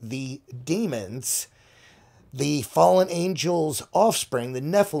 or the demons, the fallen angels' offspring, the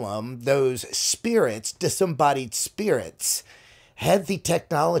Nephilim, those spirits, disembodied spirits, had the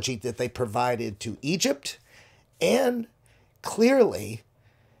technology that they provided to Egypt and clearly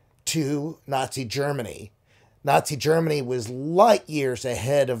to Nazi Germany. Nazi Germany was light years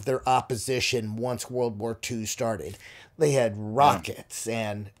ahead of their opposition once World War II started. They had rockets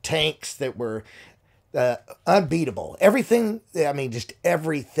and tanks that were unbeatable. Everything, I mean, just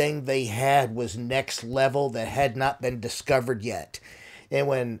everything they had was next level that had not been discovered yet. And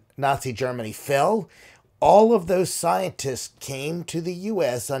when Nazi Germany fell, all of those scientists came to the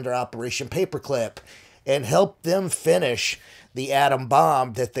U.S. under Operation Paperclip and helped them finish the atom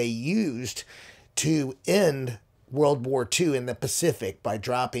bomb that they used to end World War II in the Pacific by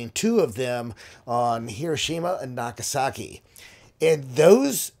dropping 2 of them on Hiroshima and Nagasaki. And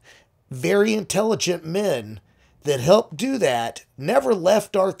those very intelligent men that helped do that never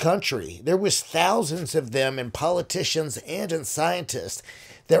left our country. There was thousands of them in politicians and in scientists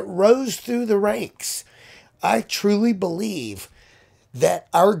that rose through the ranks. I truly believe that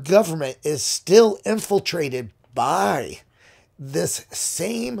our government is still infiltrated by this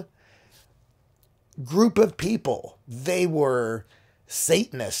same group of people. They were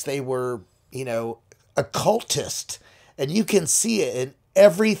Satanists. They were, occultists. And you can see it in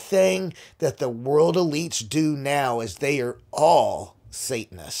everything that the world elites do now, as they are all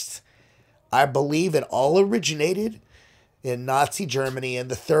Satanists. I believe it all originated in Nazi Germany in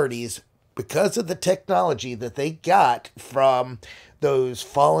the 30s because of the technology that they got from those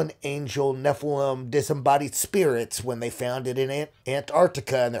fallen angel Nephilim disembodied spirits when they found it in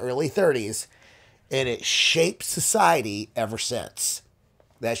Antarctica in the early 30s. And it shaped society ever since.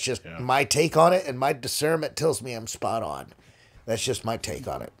 That's just my take on it, and my discernment tells me I'm spot on. That's just my take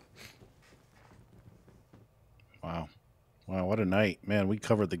on it. Wow. Wow, what a night. Man, we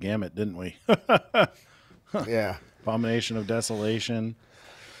covered the gamut, didn't we? Yeah. Abomination of Desolation.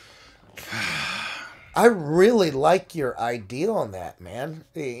 I really like your idea on that, man.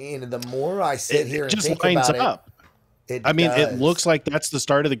 The more I sit here and think about it, it looks like that's the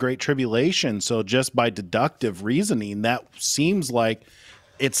start of the Great Tribulation. So just by deductive reasoning, that seems like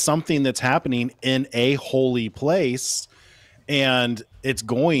it's something that's happening in a holy place, and it's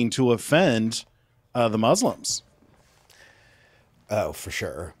going to offend the Muslims. Oh, for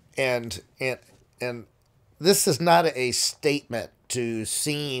sure. And this is not a statement to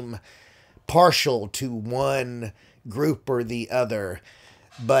seem partial to one group or the other,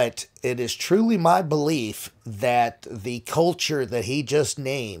 but it is truly my belief that the culture that he just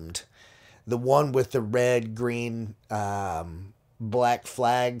named, the one with the red, green, black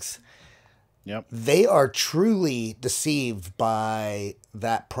flags, they are truly deceived by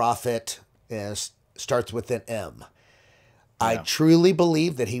that prophet. Starts with an M. I truly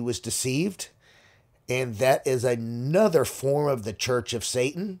believe that he was deceived, and that is another form of the Church of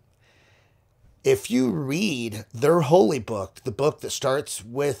Satan. If you read their holy book, the book that starts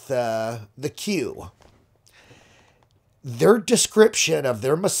with the Q, their description of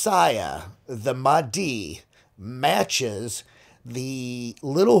their Messiah, the Mahdi, matches the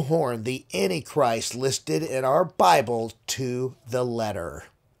little horn, the Antichrist listed in our Bible to the letter.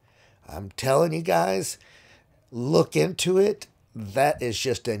 I'm telling you guys, look into it. That is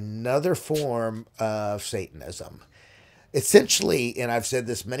just another form of Satanism. Essentially, and I've said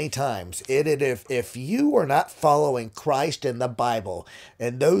this many times, if you are not following Christ in the Bible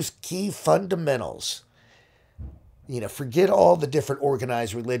and those key fundamentals, forget all the different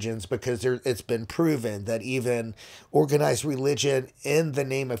organized religions, because it's been proven that even organized religion in the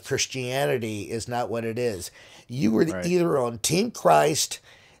name of Christianity is not what it is. You are either on Team Christ,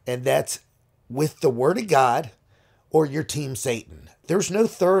 and that's with the Word of God, or you're Team Satan. There's no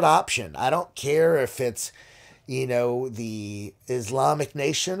third option. I don't care if it's the Islamic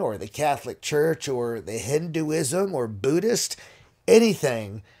nation or the Catholic Church or the Hinduism or Buddhist,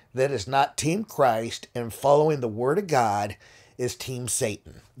 anything that is not Team Christ and following the Word of God is Team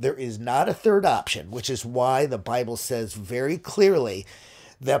Satan. There is not a third option, which is why the Bible says very clearly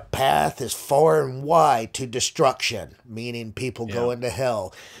the path is far and wide to destruction, meaning people go into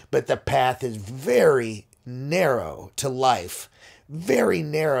hell, but the path is very narrow to life, very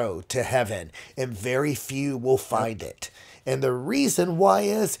narrow to heaven, and very few will find it. And the reason why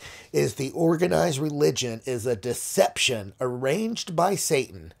is the organized religion is a deception arranged by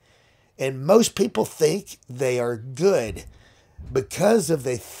Satan. And most people think they are good because of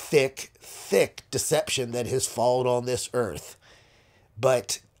the thick, thick deception that has fallen on this earth.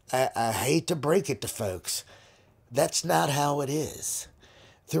 But I hate to break it to folks. That's not how it is.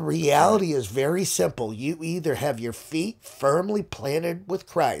 The reality is very simple. You either have your feet firmly planted with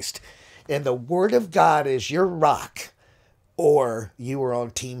Christ and the Word of God is your rock, or you are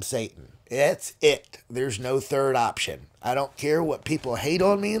on Team Satan. That's it. There's no third option. I don't care what people hate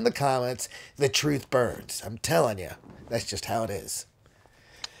on me in the comments. The truth burns. I'm telling you. That's just how it is.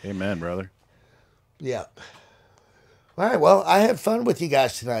 Amen, brother. Yeah. All right. Well, I had fun with you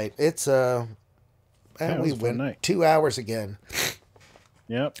guys tonight. It's we went night. 2 hours again.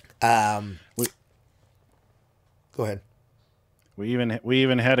 Yep. Go ahead. We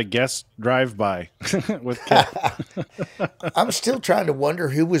even had a guest drive by with Kip. I'm still trying to wonder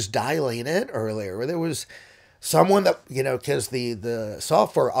who was dialing in earlier. There was someone that, because the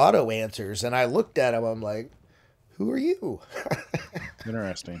software auto answers, and I looked at him. I'm like, who are you?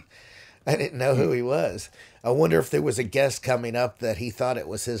 Interesting. I didn't know who he was. I wonder if there was a guest coming up that he thought it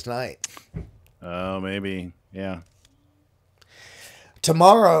was his night. Oh, maybe. Yeah.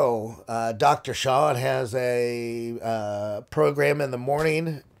 Tomorrow, Dr. Sean has a program in the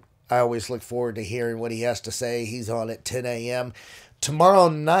morning. I always look forward to hearing what he has to say. He's on at 10 a.m. Tomorrow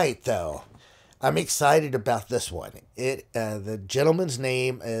night, though, I'm excited about this one. The gentleman's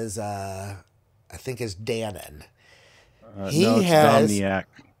name is, I think, is Dannon. He has Domniak.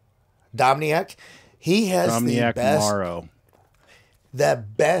 Domniak. He has Domniak the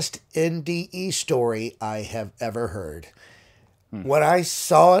best NDE story I have ever heard. When I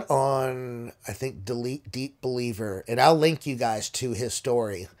saw it on, I think, Deep Believer, and I'll link you guys to his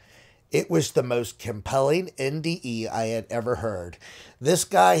story, it was the most compelling NDE I had ever heard. This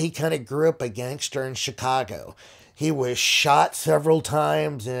guy, he kind of grew up a gangster in Chicago. He was shot several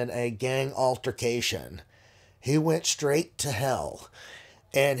times in a gang altercation. He went straight to hell.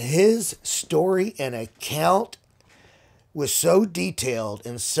 And his story and account was so detailed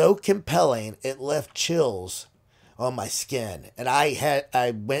and so compelling, it left chills on my skin. And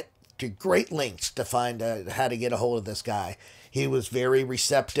I went to great lengths to find out how to get a hold of this guy. He was very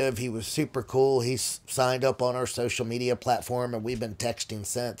receptive. He was super cool. He's signed up on our social media platform, and we've been texting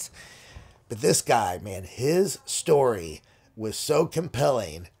since. But this guy, man, his story was so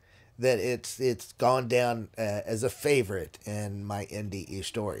compelling that it's gone down as a favorite in my NDE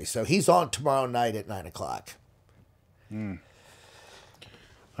story. So he's on tomorrow night at 9:00.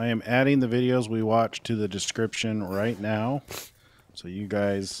 I am adding the videos we watch to the description right now. So you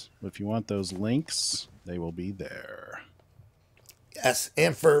guys, if you want those links, they will be there. Yes,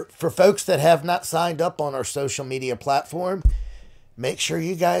 and for folks that have not signed up on our social media platform, make sure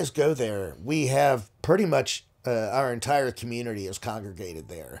you guys go there. We have pretty much our entire community is congregated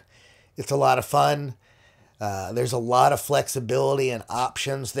there. It's a lot of fun. There's a lot of flexibility and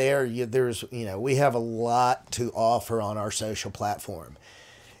options there. We have a lot to offer on our social platform.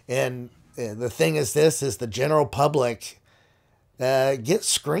 And the thing is the general public gets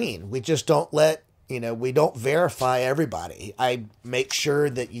screened. We just don't we don't verify everybody. I make sure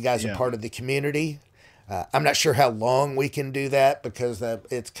that you guys are part of the community. I'm not sure how long we can do that because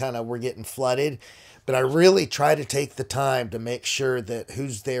it's we're getting flooded. But I really try to take the time to make sure that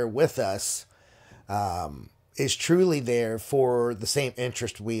who's there with us is truly there for the same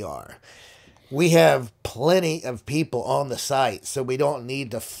interest we are. We have plenty of people on the site, so we don't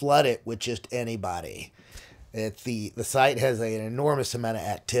need to flood it with just anybody. The site has an enormous amount of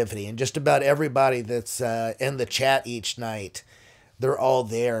activity, and just about everybody that's in the chat each night, they're all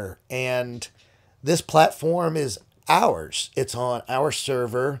there. And this platform is ours. It's on our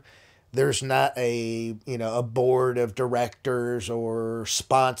server. There's not a board of directors or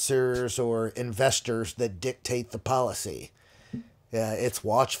sponsors or investors that dictate the policy. It's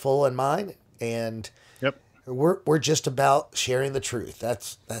Watchful and mine, and we're just about sharing the truth.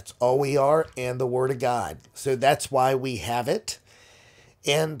 That's all we are, and the Word of God. So that's why we have it.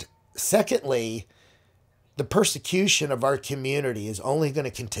 And secondly, the persecution of our community is only going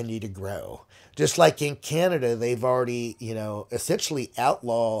to continue to grow. Just like in Canada, they've already essentially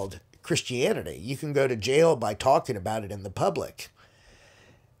outlawed Christianity. You can go to jail by talking about it in the public.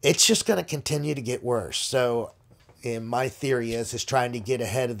 It's just going to continue to get worse. So, my theory is trying to get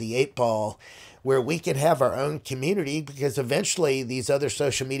ahead of the 8 ball where we can have our own community, because eventually these other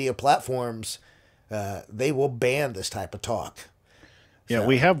social media platforms, they will ban this type of talk. Yeah,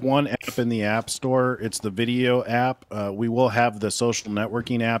 we have one app in the App Store. It's the video app. We will have the social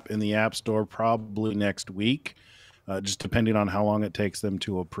networking app in the App Store probably next week. Just depending on how long it takes them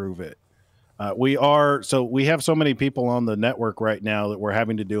to approve it. We have so many people on the network right now that we're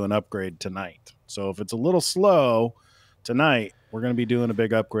having to do an upgrade tonight. So if it's a little slow tonight, we're going to be doing a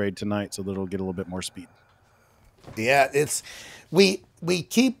big upgrade tonight so that it'll get a little bit more speed. Yeah, we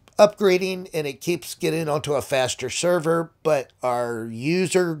keep upgrading and it keeps getting onto a faster server, but our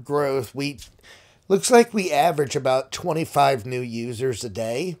user growth, we looks like we average about 25 new users a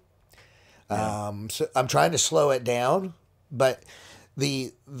day. So I'm trying to slow it down, but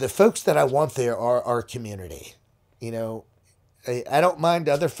the folks that I want there are our community. You know, I don't mind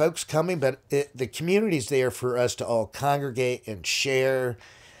other folks coming, but the community's there for us to all congregate and share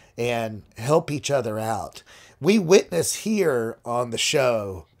and help each other out. We witness here on the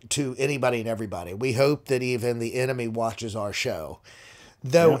show to anybody and everybody. We hope that even the enemy watches our show.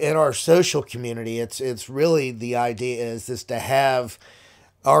 Though in our social community, it's really the idea is to have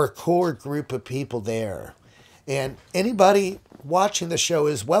our core group of people there. And anybody watching the show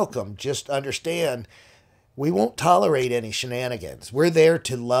is welcome. Just understand we won't tolerate any shenanigans. We're there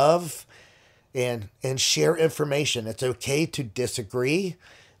to love and share information. It's okay to disagree,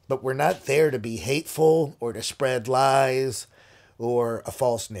 but we're not there to be hateful or to spread lies or a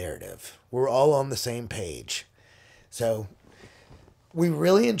false narrative. We're all on the same page. So we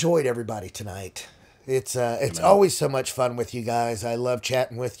really enjoyed everybody tonight. It's always so much fun with you guys. I love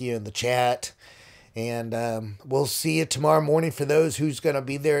chatting with you in the chat. And we'll see you tomorrow morning for those who's going to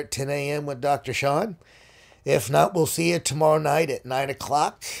be there at 10 a.m. with Dr. Sean. If not, we'll see you tomorrow night at 9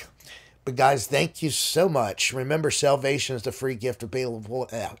 o'clock. But guys, thank you so much. Remember, salvation is the free gift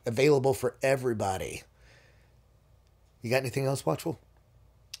available for everybody. You got anything else, Watchful?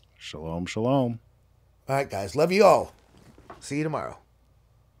 Shalom, shalom. All right, guys. Love you all. See you tomorrow.